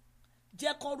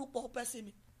 jẹ́ kó rú pọ̀ sí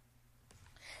mi.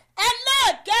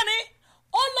 Ẹlẹ́ẹ̀kẹrin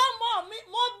ọlọ́mọ mi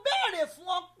mo béèrè fún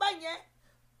ọpẹ́ yẹn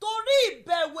torí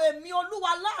ìbẹ̀wò èmi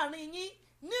Olúwa láàrin yín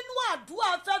nínú àdúrà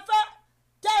afẹ́fẹ́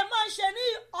tẹ́ ẹ máa ń ṣe ní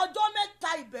ọjọ́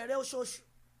 3 ìbẹ̀rẹ̀ oṣooṣù.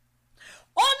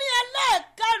 Ó ní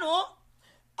ẹlẹ́ẹ̀karùn-ún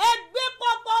ẹgbẹ́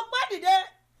pọ́pọ́ pẹ́ dìde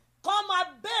kọ́ máa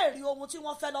béèrè ohun tí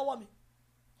wọ́n fẹ́ lọ́wọ́ mi.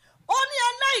 Ó ní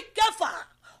ẹlẹ́ẹ̀kẹfà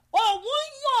òun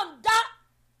yọ̀ǹda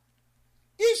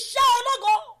iṣẹ́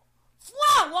ológo fún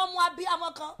àwọn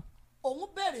àwọn kan òun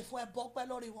béèrè fún ẹbọ ọpẹ́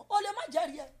lórí wọn ó lè má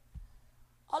jẹ́rìí ẹ̀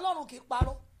ọlọ́run kì í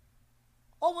parọ́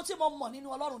ohun tí mo mọ̀ nínú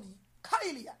ọlọ́run nìyí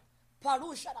káìlìyà paru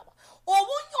ṣàdàbà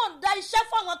òun yọ̀ǹda iṣẹ́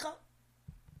fáwọn kan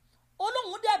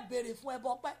olóhùn dẹ̀ béèrè fún ẹbọ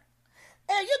ọpẹ́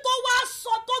èyí tó wá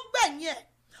sọ tó gbẹ̀yìn ẹ̀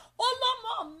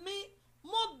ọlọ́mọ mi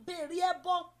mo béèrè ẹbọ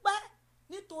ọpẹ́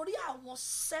nítorí àwọn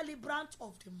celebrant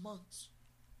of the month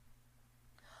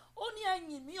ó ní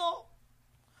ẹ̀yìn mi o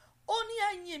ó ní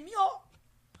ẹ̀yìn mi o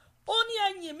ó ní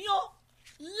ẹ̀yìn mi o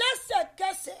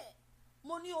lẹ́sẹ̀kẹsẹ̀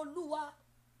mo ní olúwa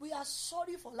we are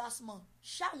sorry for last month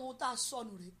ṣáwọn tá a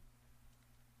sọnù rè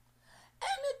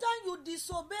anytime you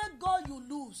disobey God you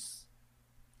lose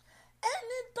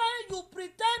anytime you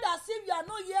pretend as if you are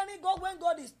not hearing God when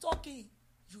God is talking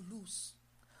you lose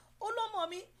ọlọ́mọ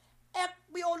mi ẹ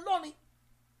pe olórin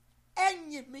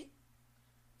ẹ̀yìn mi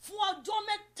fún ọjọ́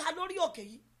mẹ́ta lórí òkè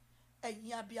yìí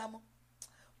ẹ̀yin abiyamọ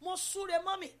mo súre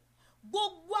mọ́ mi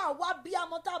gbogbo àwa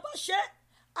abiyamọ tá a bá ṣe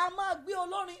a máa gbé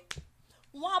olórin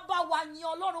wọn á bá wa yin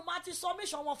ọlọ́run má ti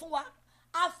submission wọn fún wa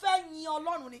a fẹ́ yin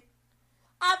ọlọ́run ni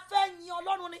a fẹ́ yin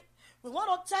ọlọ́run ni we want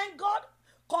to thank God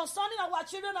concerning our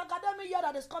children academic year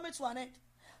that is coming to an end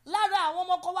lára àwọn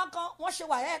ọmọ kan wá kan wọ́n ṣe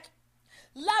WAEC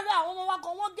lára àwọn ọmọ wa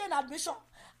kan wọ́n gain admission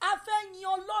a fẹ́ yin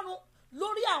ọlọ́run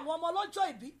lórí àwọn ọmọ lọ́jọ́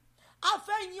ìbí a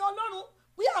fẹ́ yin ọlọ́run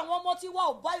bí àwọn ọmọ tí wa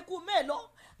ò bá ikú mẹ́ẹ̀ lọ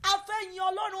a fẹ́ yin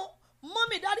ọlọ́run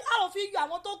mọ́mì dáadé a ò fi yọ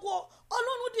àwọn tó kú o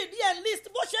ọlọ́run dìdí ẹ̀ list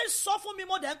bó ṣe ń sọ fún mi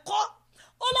mo dẹ̀ ń kọ́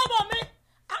ọlọ́bọ̀ mi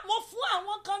mo fún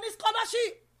àwọn kan ní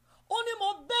scholarship ó ní mo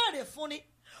béèrè fún ni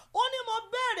ó ní mo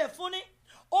béèrè fún ni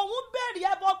òun béèrè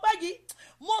ẹbọ ọpẹ́ yìí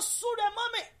mo súre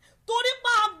mọ́mì torí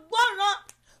pa agbọ́ràn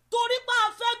torí pa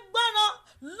afẹ́ gbọ́ràn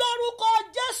lórúkọ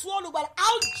Jésù olùgbàlà a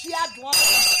ó jí adùn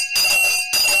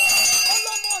ọkọ̀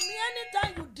ọlọ́mọ mi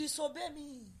anytime you disobey me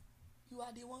you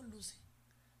are the one losing.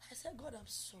 I said, God, I'm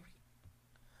sorry.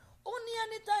 Only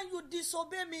anytime you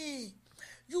disobey me,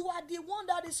 you are the one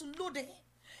that is losing.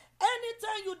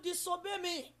 Anytime you disobey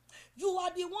me, you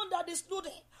are the one that is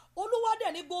losing. Olúwa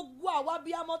dẹ̀ ní gbogbo àwa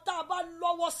abiyamọ tá a bá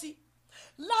lọ́wọ́ sí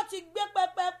láti gbé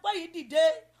pẹpẹpẹ yìí dìde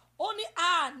ó ní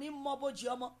àní mọ bójì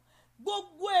ọmọ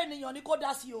gbogbo ènìyàn ni kò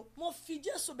dá sí o mo fi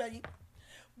Jésù bẹ̀yìn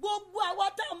gbogbo àwa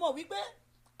tá a mọ̀ wípé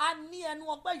a ní ẹnu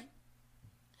ọpẹ́ yìí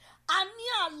a ní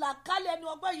àlàkálẹ̀ ẹnu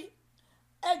ọpẹ́ yìí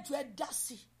ẹjọ́ ẹ dá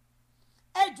sí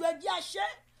ẹjọ́ ẹ jẹ́ àṣẹ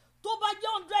tó bá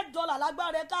jẹ́ $100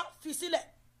 lágbára ẹ ká fi sílẹ̀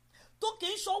tó kì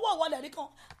í ṣọwọ́ wọlé rí kan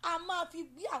a máa fi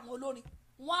gbé àwọn olórin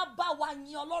wọ́n á bá wa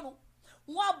yin Ọlọ́run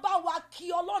wọ́n á bá wa kí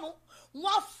Ọlọ́run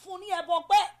wọ́n á fún ní ẹbọ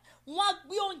pẹ́ wọ́n á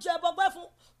gbé oúnjẹ ẹbọ pẹ́ fún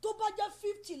tó bá jẹ́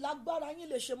 50 lágbára yín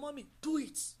lè ṣe mọ́mì do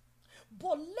it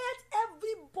but let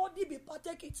everybody be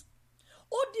partake it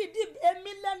ó dìdí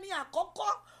èmi lẹ́ni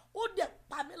àkọ́kọ́ ó dẹ̀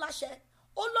pa mí láṣẹ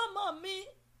ó lọ́mọ mi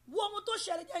wo ohun tó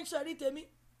ṣẹlẹ̀ jẹ́ ìṣẹ̀rí tèmi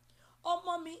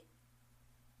ọmọ mi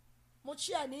mo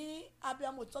ṣí ẹ̀ ní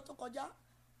abiyamọ òtítọ́ tó kọjá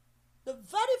the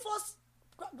very first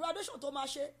graduation tó máa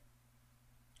ṣe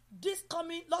this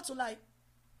coming lọ́tùnláì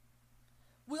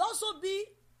will also be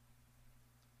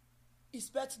his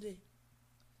birthday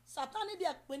Sátánì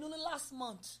dẹ̀ pinnu ní last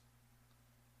month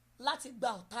láti gba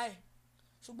ọ̀tá ẹ̀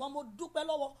ṣùgbọ́n mo dúpẹ́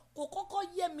lọ́wọ́ kò kọ́kọ́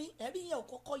yé mi ẹ̀rí yẹn ò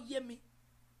kọ́kọ́ yé mi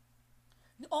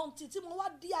ọ̀ǹtì tí mo wá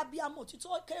dí abiyamọ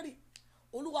òtítọ́ kẹ́rì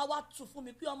Olúwa wá tù fún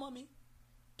mi pé ọmọ mi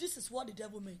this is what the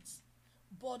devil meant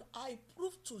but I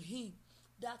proved to him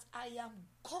that I am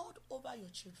God over your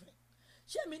children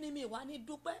ṣé mi ni mi wá ní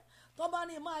dúpẹ́ tó bá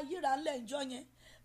ní máa yíra ńlẹ̀ ìjọ yẹn